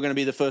 you're going to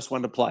be the first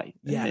one to play.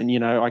 Yeah.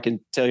 And I can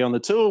tell you on the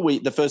tour,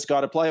 the first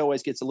guy to play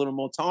always gets a little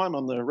more time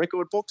on the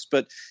record books.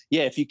 But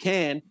yeah, if you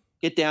can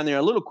get down there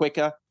a little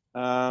quicker,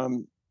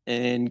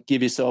 and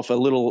give yourself a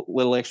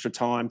little extra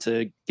time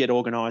to get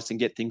organised and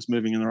get things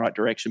moving in the right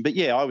direction. But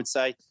yeah, I would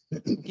say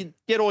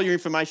get all your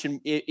information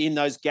in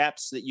those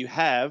gaps that you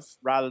have,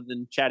 rather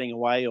than chatting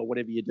away or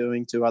whatever you're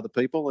doing to other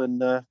people,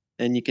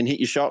 and you can hit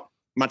your shot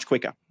much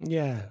quicker.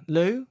 Yeah.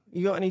 Lou,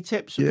 you got any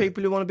tips for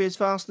people who want to be as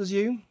fast as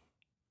you?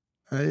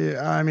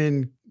 I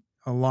mean,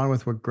 along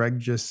with what Greg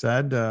just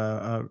said,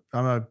 I'm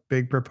a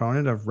big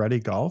proponent of ready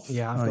golf.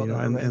 Yeah, I've got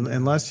that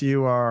unless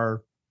you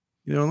are,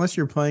 unless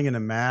you're playing in a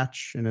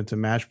match and it's a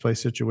match play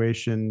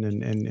situation,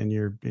 and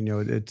you're,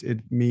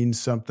 it means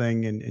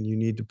something, and you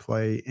need to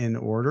play in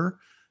order.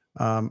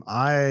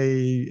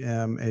 I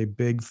am a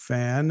big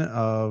fan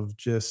of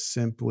just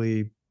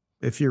simply,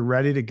 if you're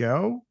ready to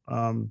go,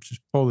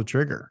 just pull the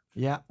trigger.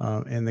 Yeah.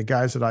 And the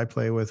guys that I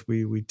play with,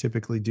 we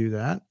typically do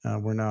that.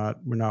 We're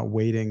not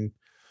waiting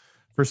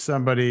for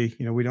somebody.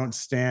 We don't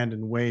stand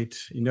and wait.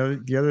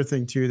 The other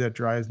thing too that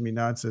drives me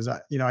nuts is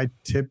I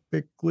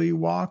typically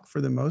walk for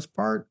the most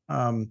part.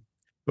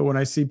 But when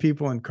I see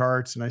people in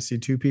carts and I see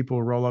 2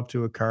 people roll up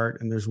to a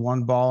cart and there's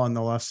one ball on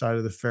the left side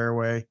of the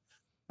fairway,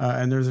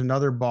 and there's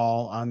another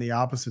ball on the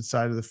opposite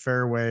side of the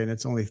fairway, and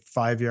it's only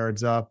 5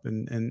 yards up,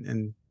 and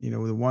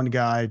the one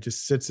guy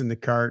just sits in the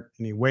cart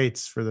and he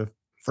waits for the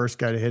first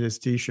guy to hit his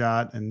tee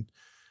shot, and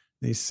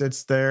he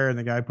sits there, and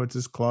the guy puts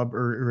his club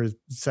or his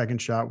second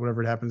shot,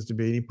 whatever it happens to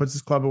be, and he puts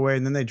his club away,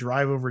 and then they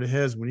drive over to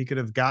his when he could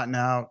have gotten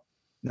out,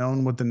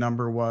 known what the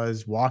number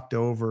was, walked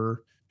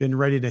over, been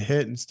ready to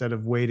hit instead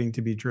of waiting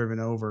to be driven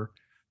over.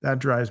 That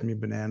drives me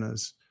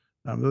bananas.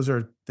 Those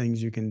are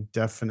things you can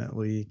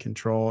definitely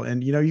control.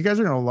 And, you guys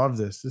are going to love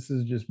this. This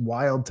is just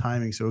wild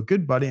timing. So a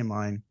good buddy of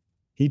mine,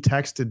 he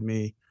texted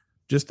me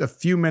just a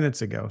few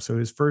minutes ago. So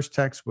his first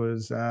text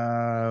was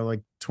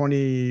like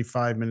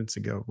 25 minutes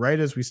ago, right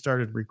as we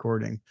started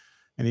recording.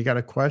 And he got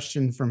a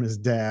question from his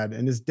dad,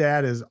 and his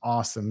dad is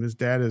awesome. His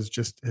dad is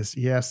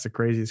he asks the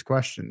craziest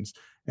questions.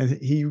 And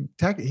he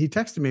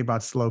texted me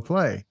about slow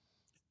play.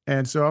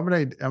 And so I'm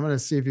gonna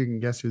see if you can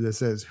guess who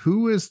this is.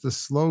 Who is the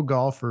slow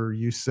golfer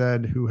you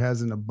said who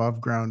has an above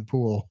ground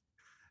pool?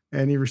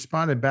 And he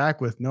responded back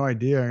with, no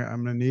idea.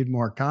 I'm gonna need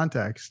more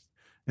context.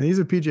 And he's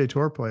a PGA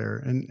Tour player,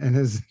 and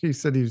he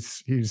said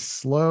he's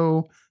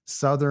slow,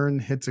 southern,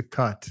 hits a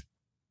cut.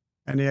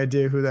 Any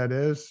idea who that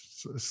is?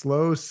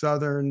 Slow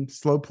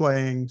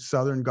playing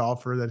Southern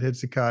golfer that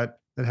hits a cut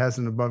that has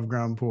an above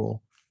ground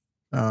pool.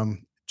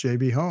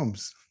 JB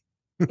Holmes.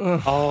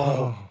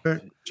 Oh,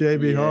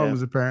 JB yeah.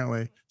 Holmes,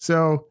 apparently.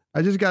 So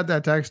I just got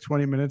that text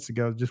 20 minutes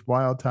ago. Just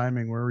wild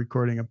timing. We're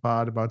recording a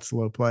pod about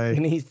slow play.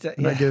 And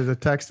I get a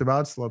text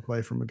about slow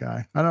play from a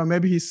guy. I don't know.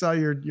 Maybe he saw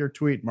your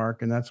tweet,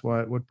 Mark, and that's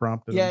what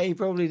prompted Yeah, him. he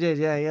probably did.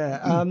 Yeah.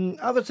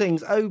 Other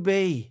things, OB.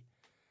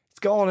 It's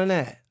gone, isn't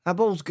it? That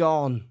ball's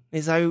gone.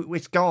 It's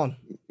gone.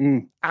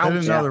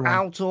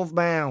 Out of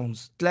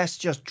bounds. Let's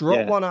just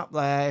drop one up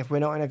there if we're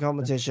not in a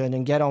competition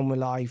and get on with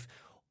life,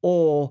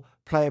 or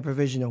play a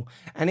provisional.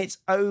 And it's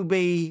OB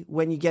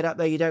when you get up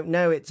there, you don't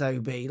know it's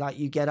OB. Like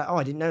you get up,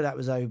 I didn't know that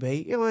was OB.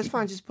 Yeah, well, it's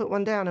fine. Just put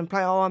one down and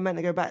play. I meant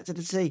to go back to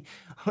the tee.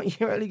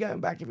 You're only going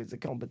back if it's a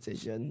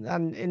competition.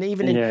 And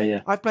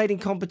even I've played in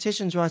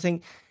competitions where I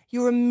think,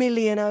 you're a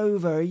million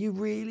over. Are you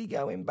really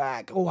going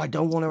back? Oh, I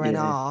don't want to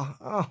NR.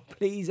 Oh,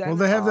 please. NR. Well,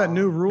 they have that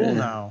new rule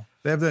now.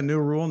 They have that new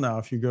rule now.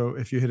 If you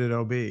hit it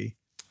OB.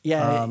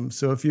 Yeah.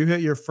 So if you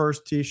hit your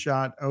first tee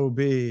shot OB,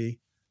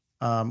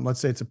 let's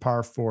say it's a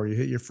par 4, you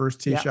hit your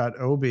first tee shot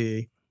OB,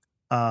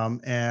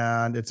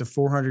 and it's a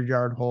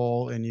 400-yard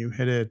hole, and you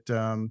hit it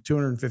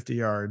 250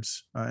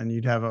 yards, and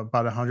you'd have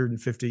about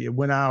 150. It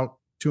went out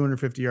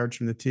 250 yards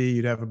from the tee.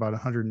 You'd have about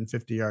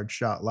 150-yard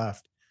shot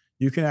left.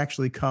 You can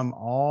actually come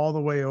all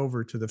the way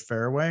over to the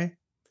fairway,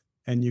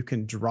 and you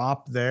can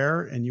drop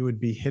there, and you would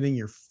be hitting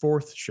your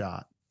fourth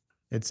shot.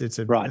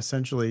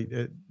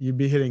 Essentially you'd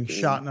be hitting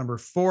shot number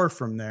 4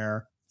 from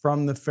there,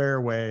 from the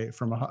fairway,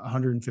 from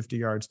 150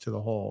 yards to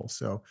the hole.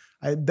 So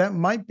that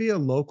might be a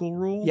local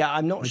rule. Yeah,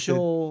 I'm not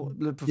sure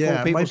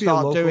before people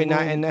start doing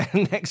that in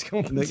the next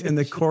competition. And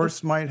the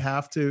course might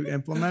have to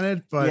implement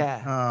it. But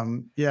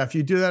if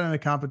you do that in a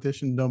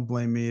competition, don't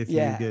blame me if you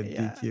get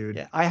DQ'd.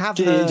 Yeah. I have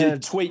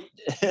heard tweet.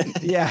 Send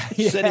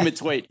him a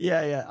tweet.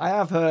 Yeah. I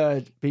have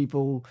heard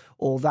people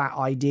or that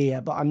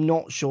idea, but I'm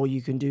not sure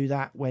you can do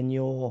that when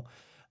you're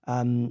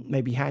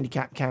maybe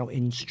handicap count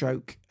in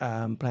stroke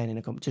playing in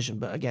a competition.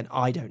 But again,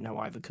 I don't know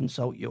either.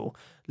 Consult your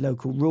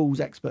local rules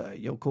expert at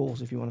your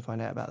course if you want to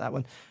find out about that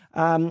one.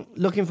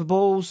 Looking for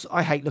balls.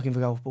 I hate looking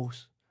for golf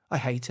balls. I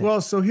hate it.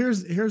 Well, so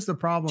here's the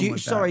problem. Do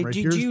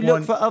you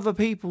look for other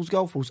people's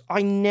golf balls?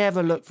 I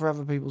never look for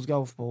other people's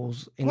golf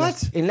balls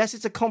unless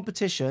it's a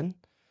competition.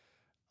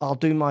 I'll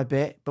do my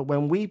bit, but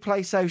when we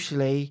play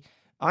socially,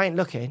 I ain't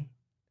looking.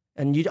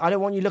 And I don't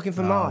want you looking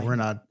for mine. We're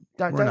not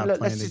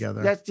playing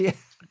together.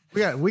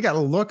 We got to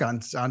look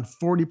on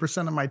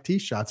 40% of my tee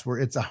shots where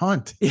it's a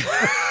hunt.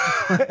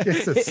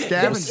 It's a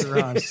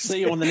scavenger hunt.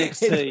 See you on the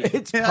next tee.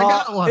 It's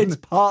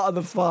part of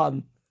the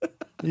fun.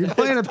 You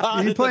playing a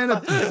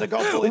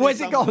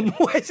Where's it gone?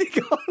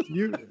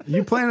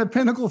 You playing a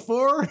Pinnacle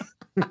 4?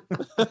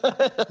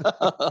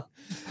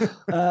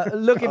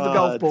 Looking for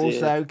golf balls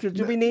though.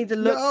 Do we need to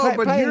look? No,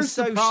 but here's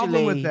the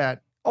problem with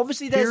that.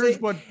 Obviously,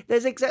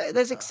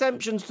 there's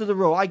exemptions to the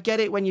rule. I get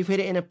it when you've hit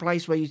it in a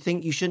place where you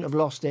think you shouldn't have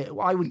lost it.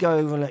 I would go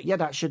over and look,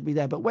 that should be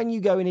there. But when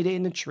you go and hit it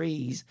in the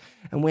trees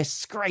and we're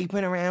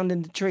scraping around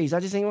in the trees, I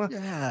just think,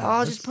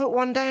 I'll just put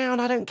one down.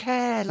 I don't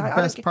care. Like,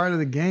 the best part of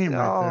the game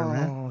right there,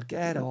 man. Oh,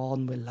 get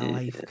on with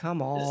life.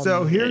 Come on.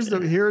 So here's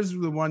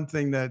the one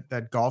thing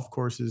that golf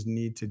courses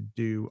need to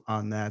do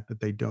on that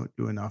they don't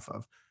do enough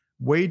of.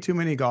 Way too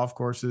many golf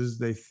courses.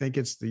 They think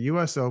it's the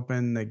U.S.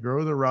 Open. They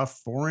grow the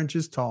rough 4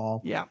 inches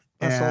tall. Yeah.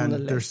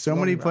 And there's so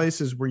many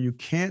places where you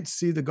can't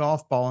see the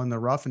golf ball in the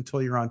rough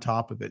until you're on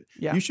top of it.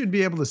 Yeah. You should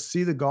be able to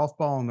see the golf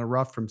ball in the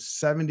rough from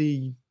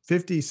 50,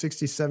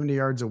 60, 70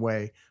 yards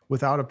away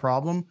without a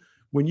problem.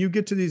 When you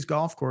get to these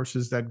golf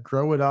courses that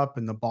grow it up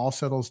and the ball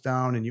settles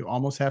down and you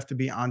almost have to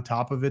be on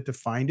top of it to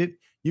find it,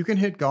 you can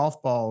hit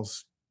golf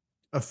balls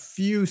a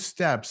few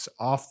steps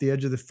off the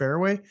edge of the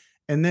fairway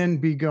and then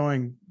be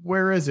going,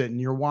 where is it? And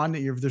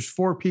there's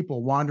 4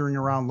 people wandering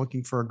around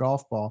looking for a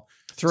golf ball.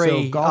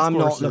 3, so I'm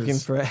not looking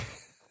for it.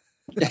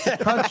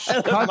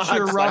 cut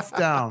your rough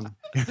down.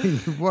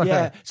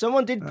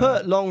 Someone did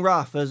put long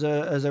rough as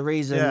a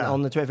reason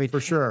on the Twitter feed. For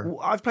sure.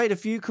 I've played a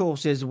few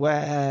courses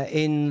where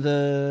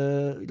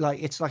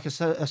it's like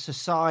a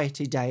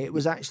society day. It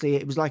was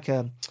like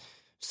a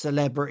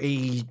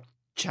celebrity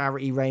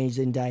charity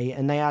raising day,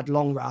 and they had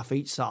long rough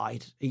each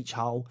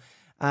hole,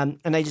 and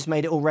they just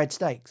made it all red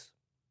stakes.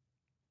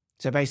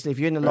 So basically, if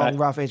you're in the long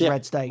rough, it's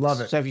red stakes.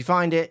 Love it. So if you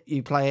find it,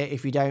 you play it.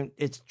 If you don't,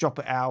 it's drop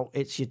it out.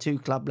 It's your 2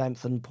 club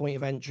length and point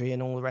of entry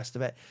and all the rest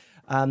of it.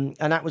 And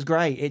that was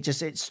great.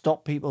 It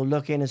stopped people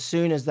looking. As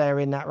soon as they're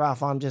in that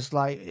rough, I'm just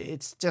like,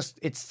 it's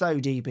so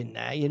deep in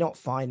there. You're not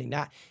finding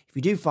that. If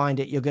you do find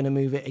it, you're going to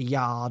move it a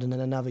yard and then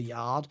another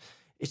yard.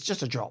 It's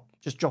just a drop.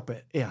 just drop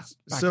it. Yeah.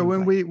 So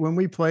when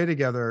we play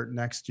together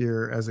next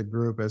year as a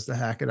group, as the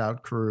Hack It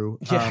Out crew,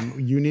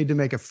 you need to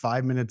make a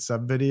 5-minute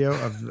sub video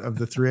of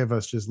the three of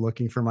us just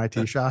looking for my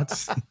tee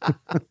shots.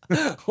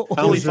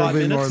 Only 5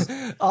 minutes.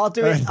 I'll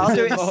do it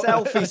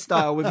selfie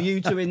style with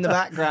you two in the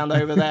background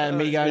over there and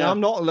me going,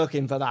 I'm not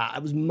looking for that.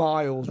 It was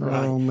miles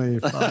right. Only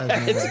 5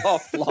 minutes. It's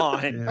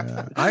offline.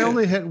 Yeah. I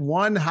only hit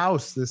one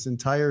house this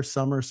entire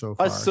summer so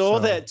far. I saw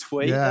that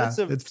tweet. Yeah, that's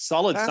a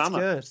solid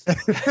summer. Good.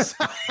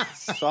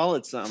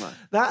 Solid summer.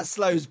 That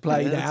slows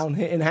play down,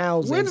 hitting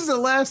houses. When's the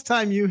last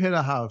time you hit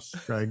a house,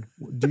 Craig?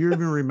 Do you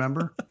even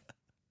remember?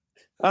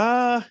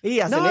 He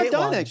hasn't no, I hit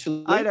don't one.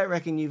 actually. I don't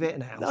reckon you've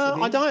hit a house.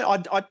 No, I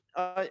don't.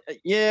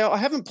 I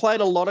haven't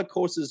played a lot of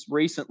courses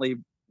recently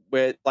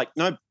where like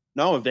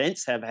no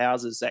events have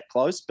houses that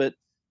close, but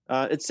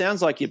it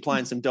sounds like you're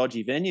playing some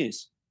dodgy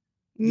venues.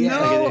 Yeah.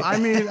 No, I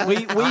mean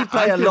we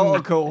play a lot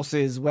of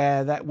courses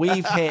where that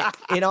we've hit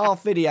in our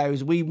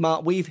videos.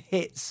 We've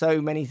hit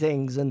so many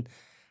things and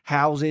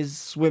houses,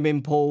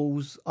 swimming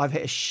pools. I've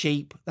hit a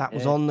sheep that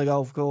was on the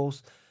golf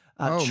course.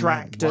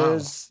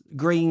 Tractors,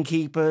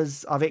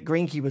 greenkeepers. I've hit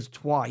greenkeepers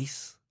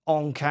twice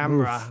on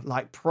camera,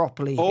 like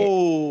properly.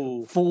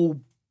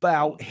 Full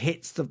bout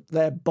hits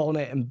their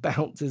bonnet and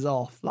bounces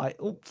off. Like,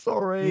 oh,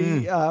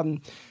 sorry.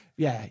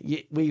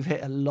 We've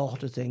hit a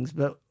lot of things,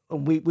 but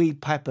we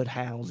peppered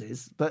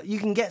houses. But you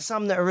can get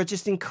some that are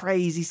just in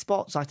crazy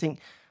spots. I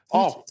think.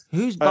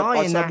 Who's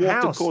buying that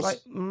house? Like,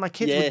 my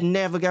kids would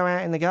never go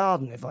out in the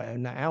garden if I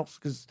owned that house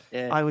because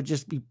I would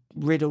just be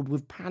riddled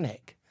with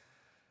panic.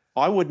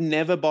 I would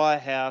never buy a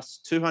house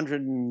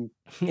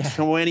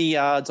 220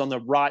 yards on the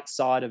right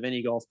side of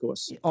any golf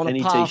course. On any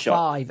a par tee shot.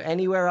 5,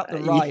 anywhere up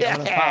the right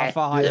on a par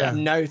 5. Yeah.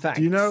 No thanks.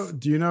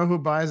 Do you know who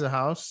buys a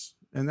house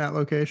in that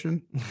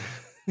location?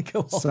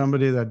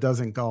 Somebody that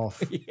doesn't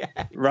golf. Yeah,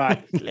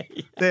 right.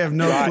 They have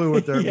no clue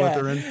what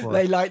they're in for.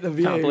 They like the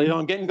view. Can't believe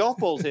I'm getting golf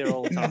balls here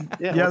all the time.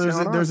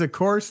 There's a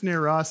course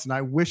near us, and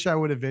I wish I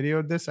would have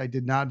videoed this. I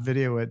did not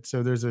video it.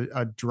 So there's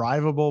a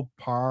drivable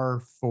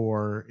par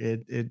 4.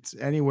 It's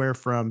anywhere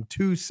from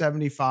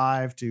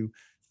 275 to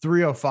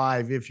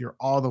 305 if you're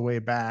all the way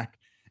back.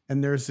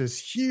 And there's this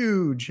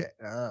huge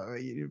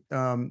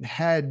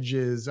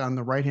hedges on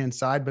the right-hand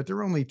side, but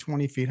they're only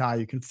 20 feet high.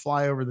 You can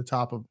fly over the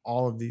top of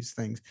all of these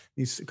things,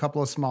 a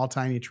couple of small,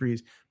 tiny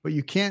trees, but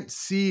you can't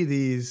see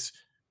these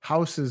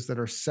houses that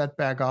are set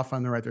back off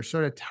on the right. They're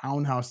sort of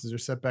townhouses are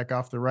set back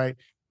off the right.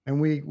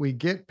 And we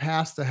get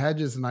past the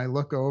hedges and I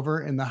look over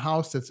and the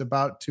house that's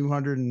about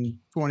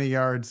 220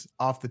 yards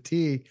off the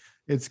tee,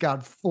 it's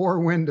got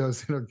 4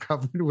 windows that are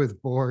covered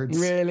with boards.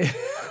 Really?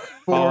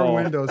 4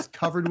 windows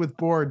covered with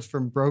boards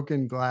from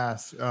broken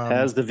glass.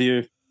 How's the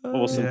view?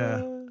 Awesome.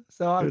 Yeah.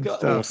 So I've Good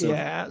got, stuff.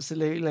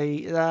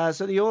 absolutely.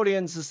 So the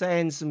audience are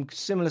saying some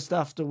similar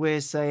stuff to we're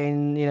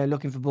saying,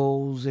 looking for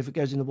balls. If it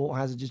goes in the water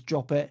hazard, just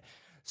drop it.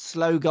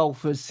 Slow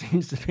golfers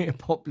seems to be a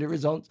popular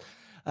result.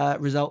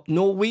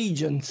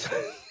 Norwegians.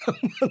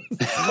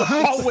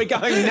 We're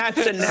going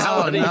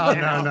nationality.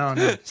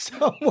 No.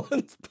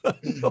 Someone's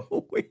put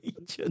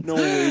Norwegian.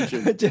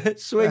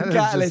 Swing That is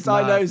Catalyst. just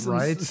I know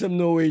not some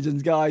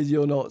Norwegians. Guys,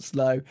 you're not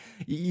slow.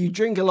 You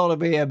drink a lot of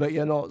beer, but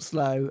you're not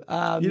slow.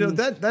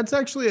 That's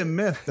actually a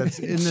myth that's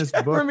in this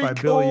book Jeremy by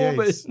Bill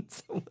Yates.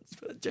 Someone's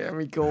put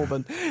Jeremy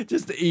Corbyn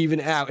just to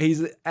even it out. He's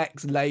an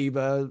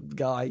ex-Labour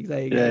guy.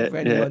 There you go. For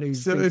anyone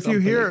who's So if you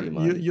hear,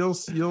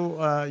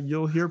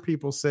 you'll hear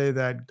people say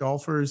that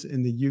golfers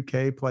in the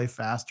UK play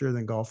faster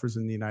than golfers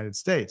in the United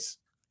States.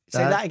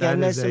 Say that again.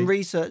 There's some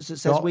research that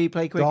says we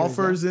play quicker.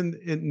 Golfers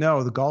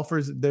the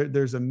golfers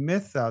there's a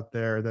myth out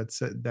there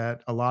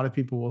that a lot of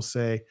people will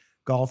say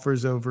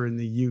golfers over in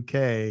the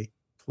UK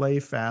play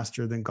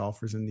faster than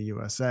golfers in the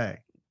USA.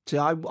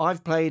 So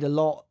I've played a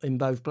lot in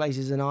both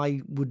places, and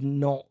I would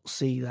not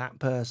see that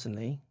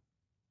personally.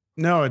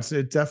 No, it's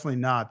definitely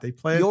not. They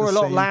play. You're at the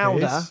a lot same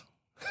louder. pace.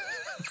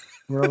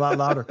 We're a lot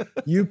louder.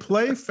 You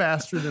play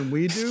faster than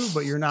we do,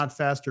 but you're not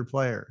faster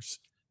players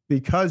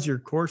because your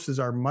courses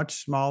are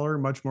much smaller,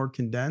 much more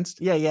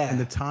condensed. Yeah. And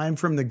the time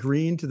from the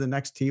green to the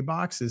next tee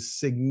box is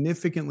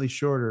significantly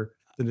shorter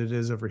than it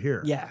is over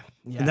here. Yeah.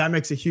 And that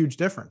makes a huge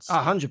difference.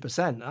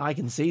 100%. I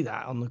can see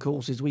that on the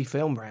courses we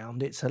film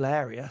round. It's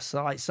hilarious.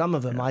 Like some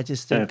of them, I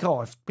just think,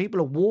 if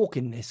people are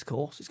walking this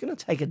course, it's going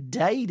to take a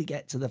day to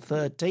get to the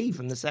third tee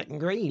from the second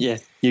green. Yeah,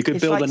 you could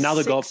build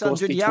another golf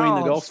course between the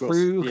golf courses.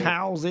 Through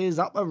houses,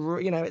 up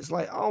it's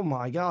like, oh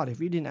my God,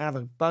 if you didn't have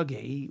a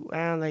buggy,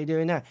 how are they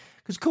doing that?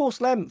 Because course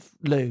length,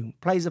 Lou,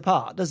 plays a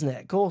part, doesn't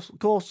it?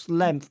 Course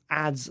length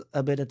adds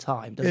a bit of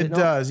time, does it not?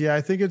 It does, yeah.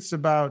 I think it's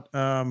about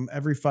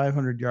every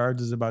 500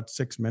 yards is about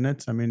 6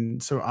 minutes. I mean,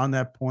 so on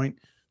that point,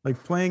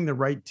 like playing the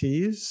right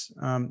tees,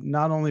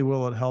 not only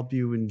will it help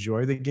you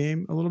enjoy the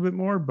game a little bit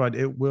more, but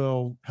it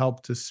will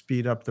help to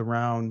speed up the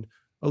round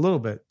a little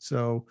bit.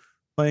 So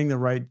playing the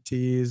right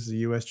tees,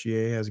 the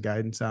USGA has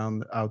guidance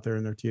out there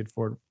in their Tee It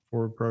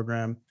Forward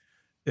program,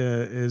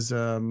 is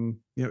a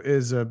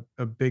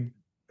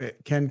it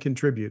can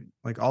contribute.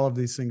 Like all of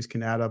these things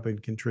can add up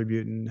and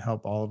contribute and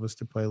help all of us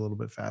to play a little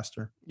bit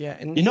faster. Yeah.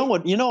 And you know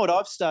what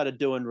I've started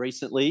doing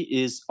recently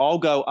is I'll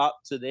go up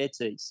to their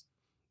tees,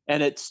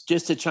 and it's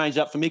just to change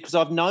up for me, because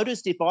I've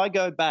noticed if I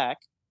go back,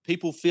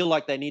 people feel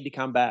like they need to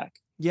come back.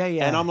 Yeah.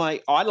 And I'm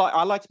like, I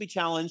like to be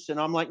challenged, and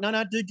I'm like, no,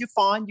 dude, you're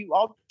fine.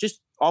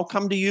 I'll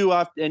come to you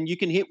after, and you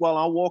can hit while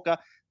I'll walk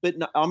up. But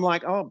no, I'm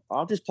like, oh,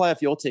 I'll just play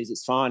off your tees.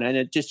 It's fine. And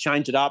it just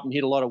change it up and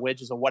hit a lot of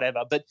wedges or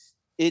whatever. But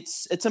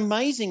it's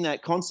amazing,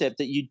 that concept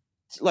that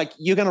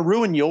you're going to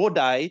ruin your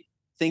day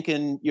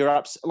thinking you're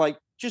up. Like,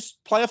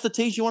 just play off the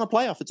tees you want to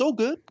play off. It's all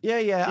good.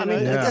 Yeah. I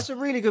mean, that's a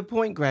really good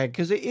point, Greg,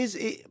 because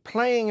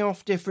playing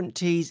off different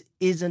tees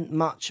isn't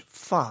much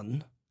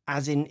fun.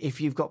 As in,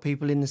 if you've got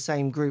people in the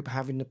same group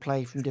having to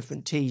play from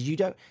different tees, you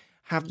don't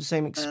have the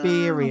same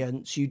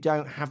experience, you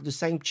don't have the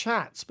same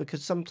chats,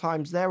 because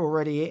sometimes they're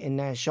already hitting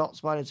their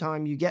shots by the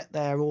time you get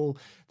there, or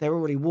they're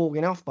already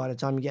walking off by the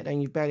time you get there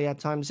and you've barely had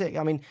time to sit.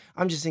 I mean,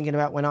 I'm just thinking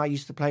about when I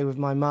used to play with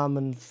my mum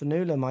and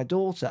Fanula, my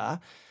daughter.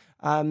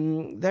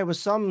 There were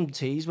some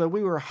tees where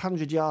we were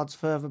 100 yards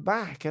further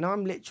back, and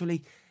I'm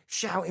literally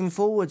shouting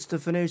forwards to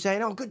Fanu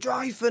saying, "Oh, good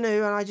drive,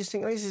 Fanu," and I just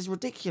think, this is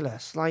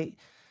ridiculous. Like,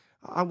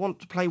 I want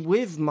to play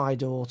with my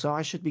daughter.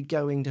 I should be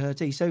going to her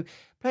tee. So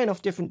playing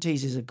off different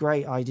tees is a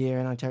great idea,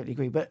 and I totally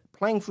agree. But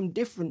playing from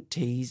different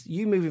tees,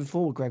 you moving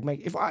forward,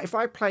 Greg, if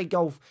I play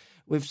golf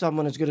with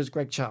someone as good as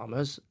Greg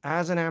Chalmers,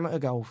 as an amateur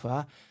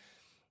golfer,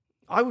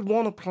 I would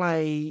want to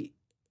play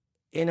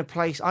in a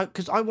place,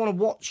 because I want to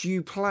watch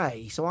you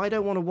play. So I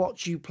don't want to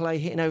watch you play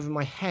hitting over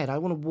my head. I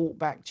want to walk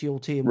back to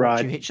your tee and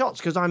watch you hit shots,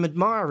 because I'm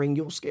admiring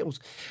your skills.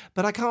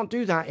 But I can't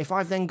do that if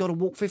I've then got to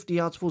walk 50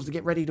 yards forwards to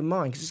get ready to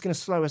mine, because it's going to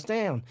slow us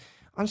down.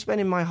 I'm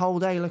spending my whole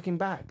day looking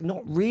back,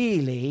 not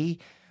really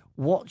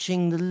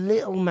watching the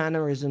little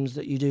mannerisms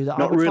that you do that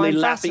not I would really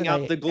find lapping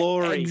up the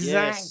glory.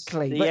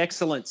 Exactly. Yes, the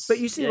excellence. But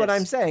you see what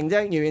I'm saying,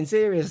 don't you? In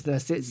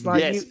seriousness, it's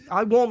like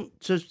I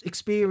want to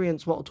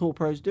experience what a tour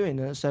pro's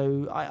doing.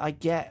 So I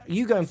get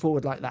you going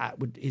forward like that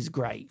is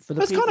great for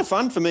the. It's kind of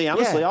fun for me,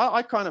 honestly.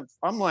 Yeah.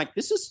 I'm like,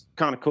 this is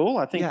kind of cool.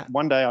 I think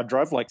one day I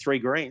drove like 3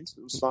 greens.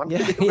 It was fun.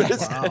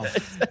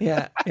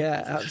 Yeah,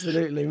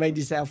 absolutely. Made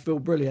yourself feel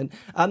brilliant.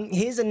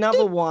 Here's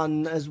another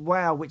one as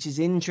well, which is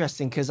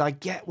interesting, because I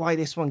get why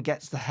this one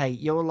gets the hate.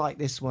 You're like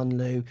this one,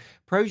 Lou.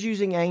 Pros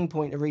using aim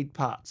point to read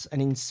putts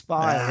and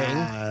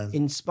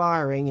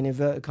inspiring in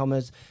inverted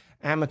commas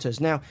amateurs.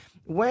 Now,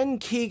 when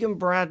Keegan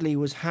Bradley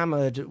was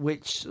hammered,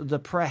 which the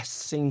press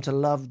seemed to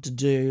love to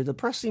do, the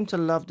press seemed to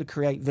love to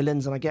create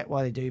villains, and I get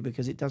why they do,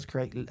 because it does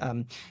create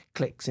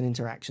clicks and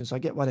interaction. So I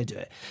get why they do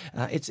it.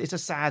 It's a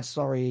sad,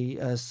 sorry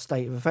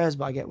state of affairs,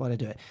 but I get why they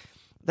do it.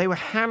 They were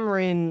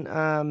hammering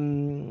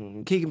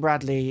Keegan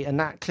Bradley, and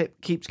that clip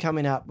keeps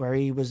coming up where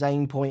he was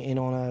aim pointing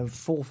on a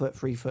 4-foot,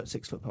 3-foot,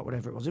 6-foot putt,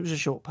 whatever it was. It was a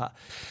short putt.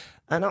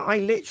 And I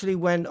literally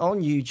went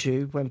on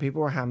YouTube when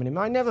people were hammering him.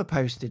 I never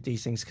posted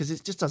these things because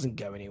it just doesn't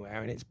go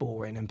anywhere and it's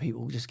boring and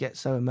people just get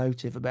so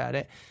emotive about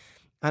it.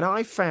 And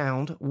I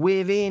found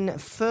within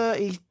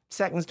 30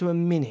 seconds to a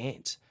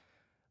minute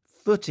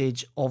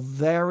footage of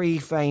very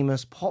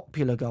famous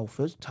popular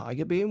golfers,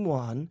 Tiger being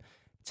one,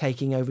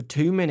 taking over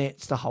 2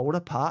 minutes to hold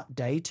a putt,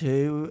 day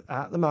 2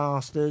 at the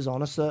Masters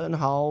on a certain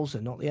hole, so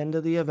not the end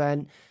of the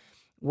event,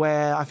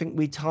 where I think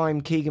we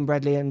timed Keegan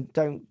Bradley, and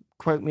don't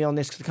quote me on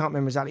this because I can't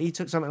remember exactly, he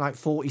took something like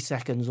 40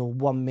 seconds or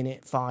 1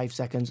 minute, 5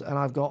 seconds, and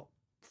I've got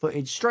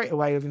footage straight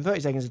away within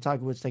 30 seconds of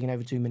Tiger Woods taking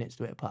over 2 minutes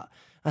to hit a putt.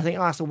 I think,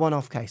 that's a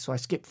one-off case, so I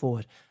skip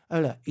forward. Oh,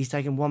 look, he's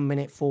taken 1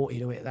 minute 40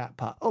 to hit that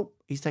putt. Oh,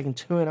 he's taken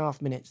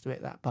 2.5 minutes to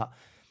hit that putt.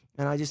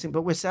 And I just think,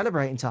 but we're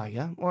celebrating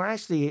Tiger. Or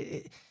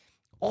actually,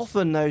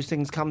 often those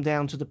things come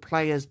down to the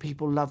players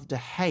people love to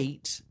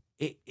hate.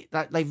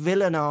 That they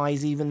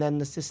villainize even then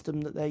the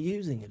system that they're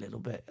using a little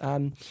bit.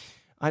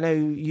 I know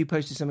you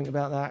posted something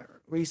about that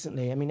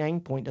recently. I mean, aim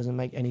point doesn't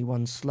make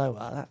anyone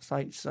slower. That's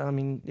like, so, I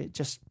mean, it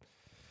just.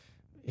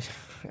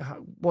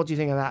 What do you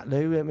think of that,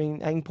 Lou? I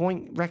mean, aim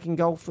point wrecking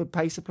golf for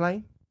pace of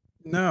play?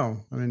 No,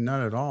 I mean,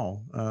 not at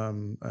all.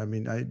 I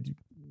mean,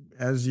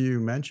 as you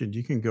mentioned,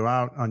 you can go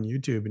out on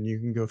YouTube and you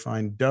can go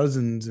find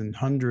dozens and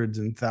hundreds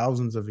and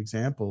thousands of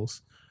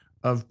examples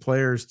of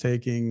players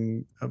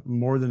taking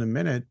more than a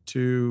minute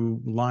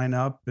to line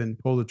up and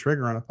pull the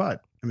trigger on a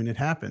putt. I mean, it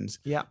happens.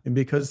 Yeah. And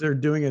because they're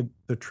doing it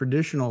the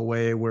traditional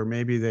way, where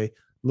maybe they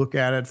look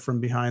at it from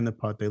behind the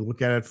putt, they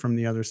look at it from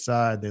the other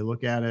side, they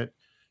look at it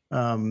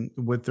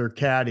with their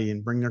caddy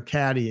and bring their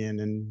caddy in.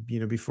 And,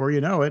 before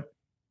you know it,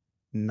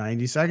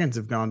 90 seconds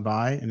have gone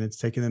by and it's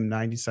taken them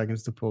 90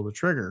 seconds to pull the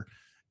trigger.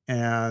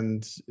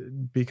 And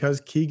because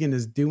Keegan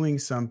is doing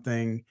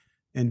something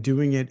and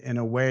doing it in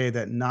a way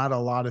that not a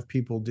lot of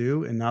people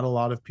do and not a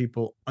lot of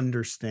people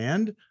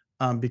understand,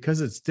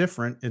 because it's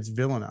different, it's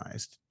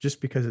villainized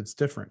just because it's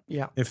different.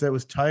 Yeah. If that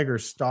was Tiger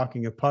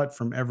stalking a putt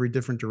from every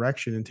different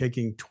direction and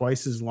taking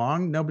twice as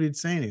long, nobody'd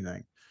say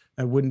anything.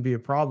 That wouldn't be a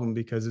problem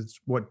because it's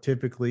what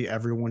typically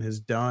everyone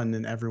has done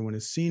and everyone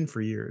has seen for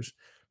years.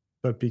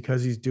 But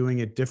because he's doing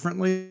it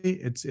differently,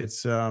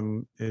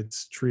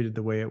 it's treated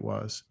the way it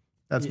was.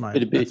 That's my.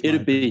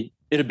 It'd be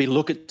it'd be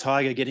look at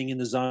Tiger getting in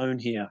the zone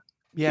here.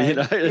 Yeah, You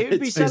know, it would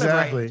be it's-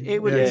 celebrated. Exactly.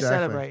 It would Yeah, be exactly.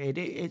 celebrated.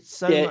 It's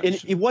so Yeah,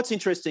 much. and what's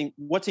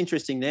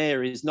interesting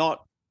there is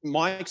not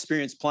my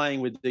experience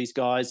playing with these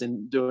guys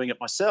and doing it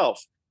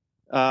myself.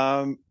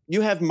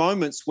 You have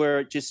moments where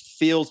it just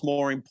feels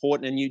more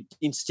important, and you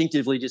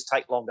instinctively just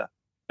take longer.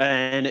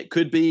 And it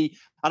could be,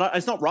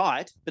 it's not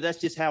right, but that's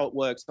just how it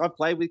works. I've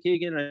played with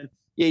Keegan, and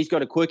yeah, he's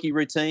got a quirky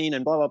routine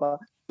and blah blah blah.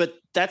 But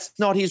that's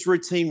not his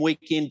routine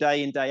week in,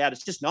 day out.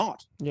 It's just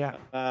not. Yeah.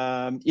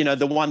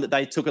 The one that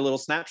they took a little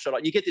snapshot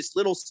of. You get this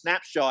little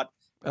snapshot,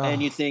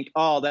 and you think,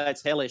 oh,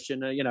 that's hellish,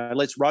 and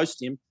let's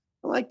roast him.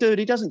 I'm like, dude,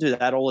 he doesn't do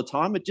that all the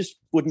time. It just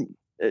wouldn't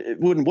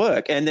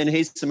work. And then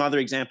here's some other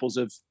examples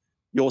of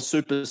your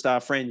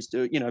superstar friends,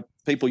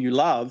 people you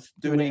love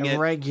doing it a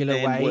regular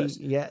and way. worse.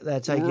 Yeah, they're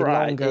taking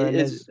Right. longer, and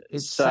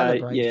it's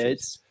celebrated.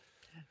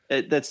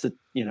 That's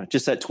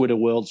just that Twitter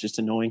world's just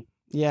annoying.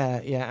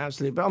 Yeah,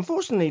 absolutely. But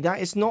unfortunately, that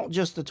is not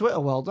just the Twitter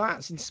world.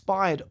 That's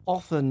inspired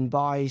often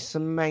by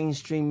some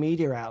mainstream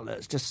media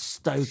outlets just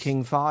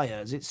stoking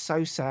fires. It's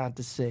so sad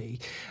to see.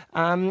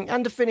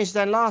 And to finish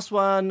then, last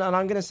one, and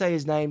I'm going to say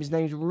his name. His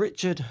name's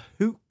Richard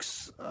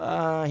Hooks.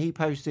 He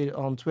posted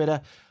on Twitter,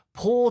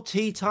 poor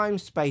tea time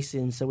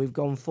spacing. So we've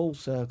gone full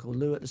circle.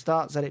 Lou at the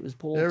start said it was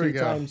poor tea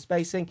time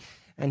spacing.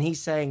 And he's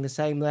saying the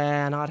same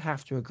there. And I'd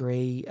have to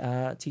agree.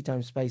 Tea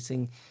time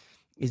spacing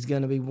is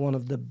going to be one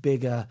of the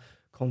bigger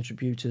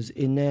contributors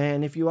in there.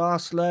 And if you are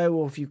slow,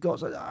 or if you've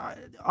got,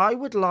 I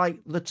would like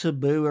the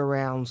taboo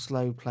around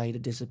slow play to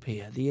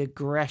disappear, the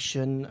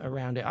aggression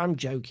around it. I'm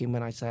joking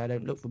when I say I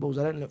don't look for balls.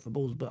 I don't look for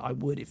balls, but I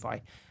would if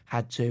I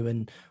had to,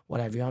 and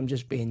whatever. I'm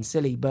just being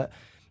silly, but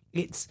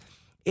it's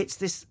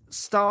this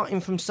starting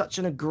from such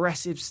an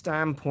aggressive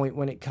standpoint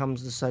when it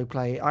comes to slow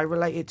play. I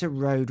relate it to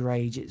road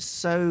rage. It's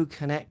so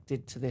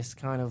connected to this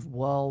kind of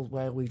world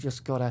where we've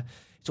just got to,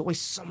 it's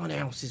always someone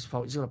else's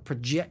fault. It's got to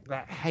project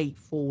that hate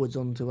forwards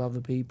onto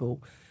other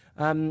people.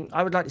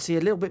 I would like to see a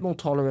little bit more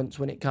tolerance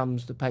when it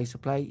comes to pace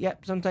of play.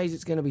 Yep, some days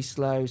it's going to be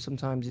slow.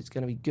 Sometimes it's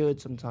going to be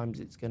good. Sometimes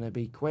it's going to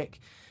be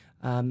quick.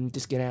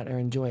 Just get out there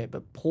and enjoy it.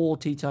 But poor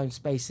tea time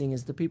spacing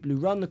is the people who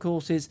run the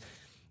courses.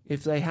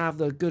 If they have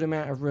the good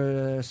amount of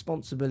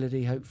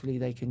responsibility, hopefully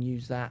they can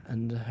use that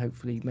and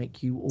hopefully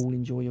make you all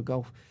enjoy your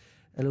golf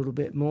a little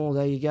bit more.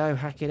 There you go.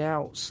 Hack It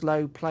Out,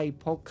 Slow Play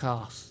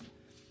Podcast.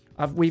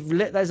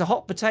 There's a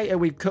hot potato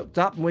we've cooked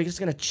up, and we're just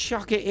going to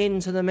chuck it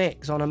into the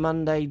mix on a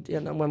Monday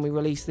when we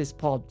release this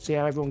pod. See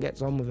how everyone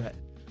gets on with it.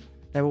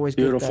 They're always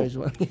Beautiful. good, those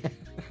ones.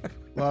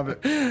 Love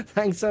it.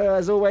 Thanks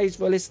as always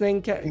for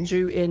listening. Catch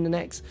you in the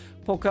next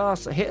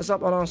podcast. Hit us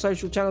up on our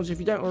social channels if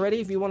you don't already.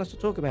 If you want us to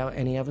talk about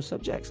any other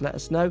subjects, let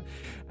us know.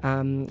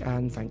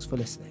 And thanks for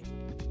listening.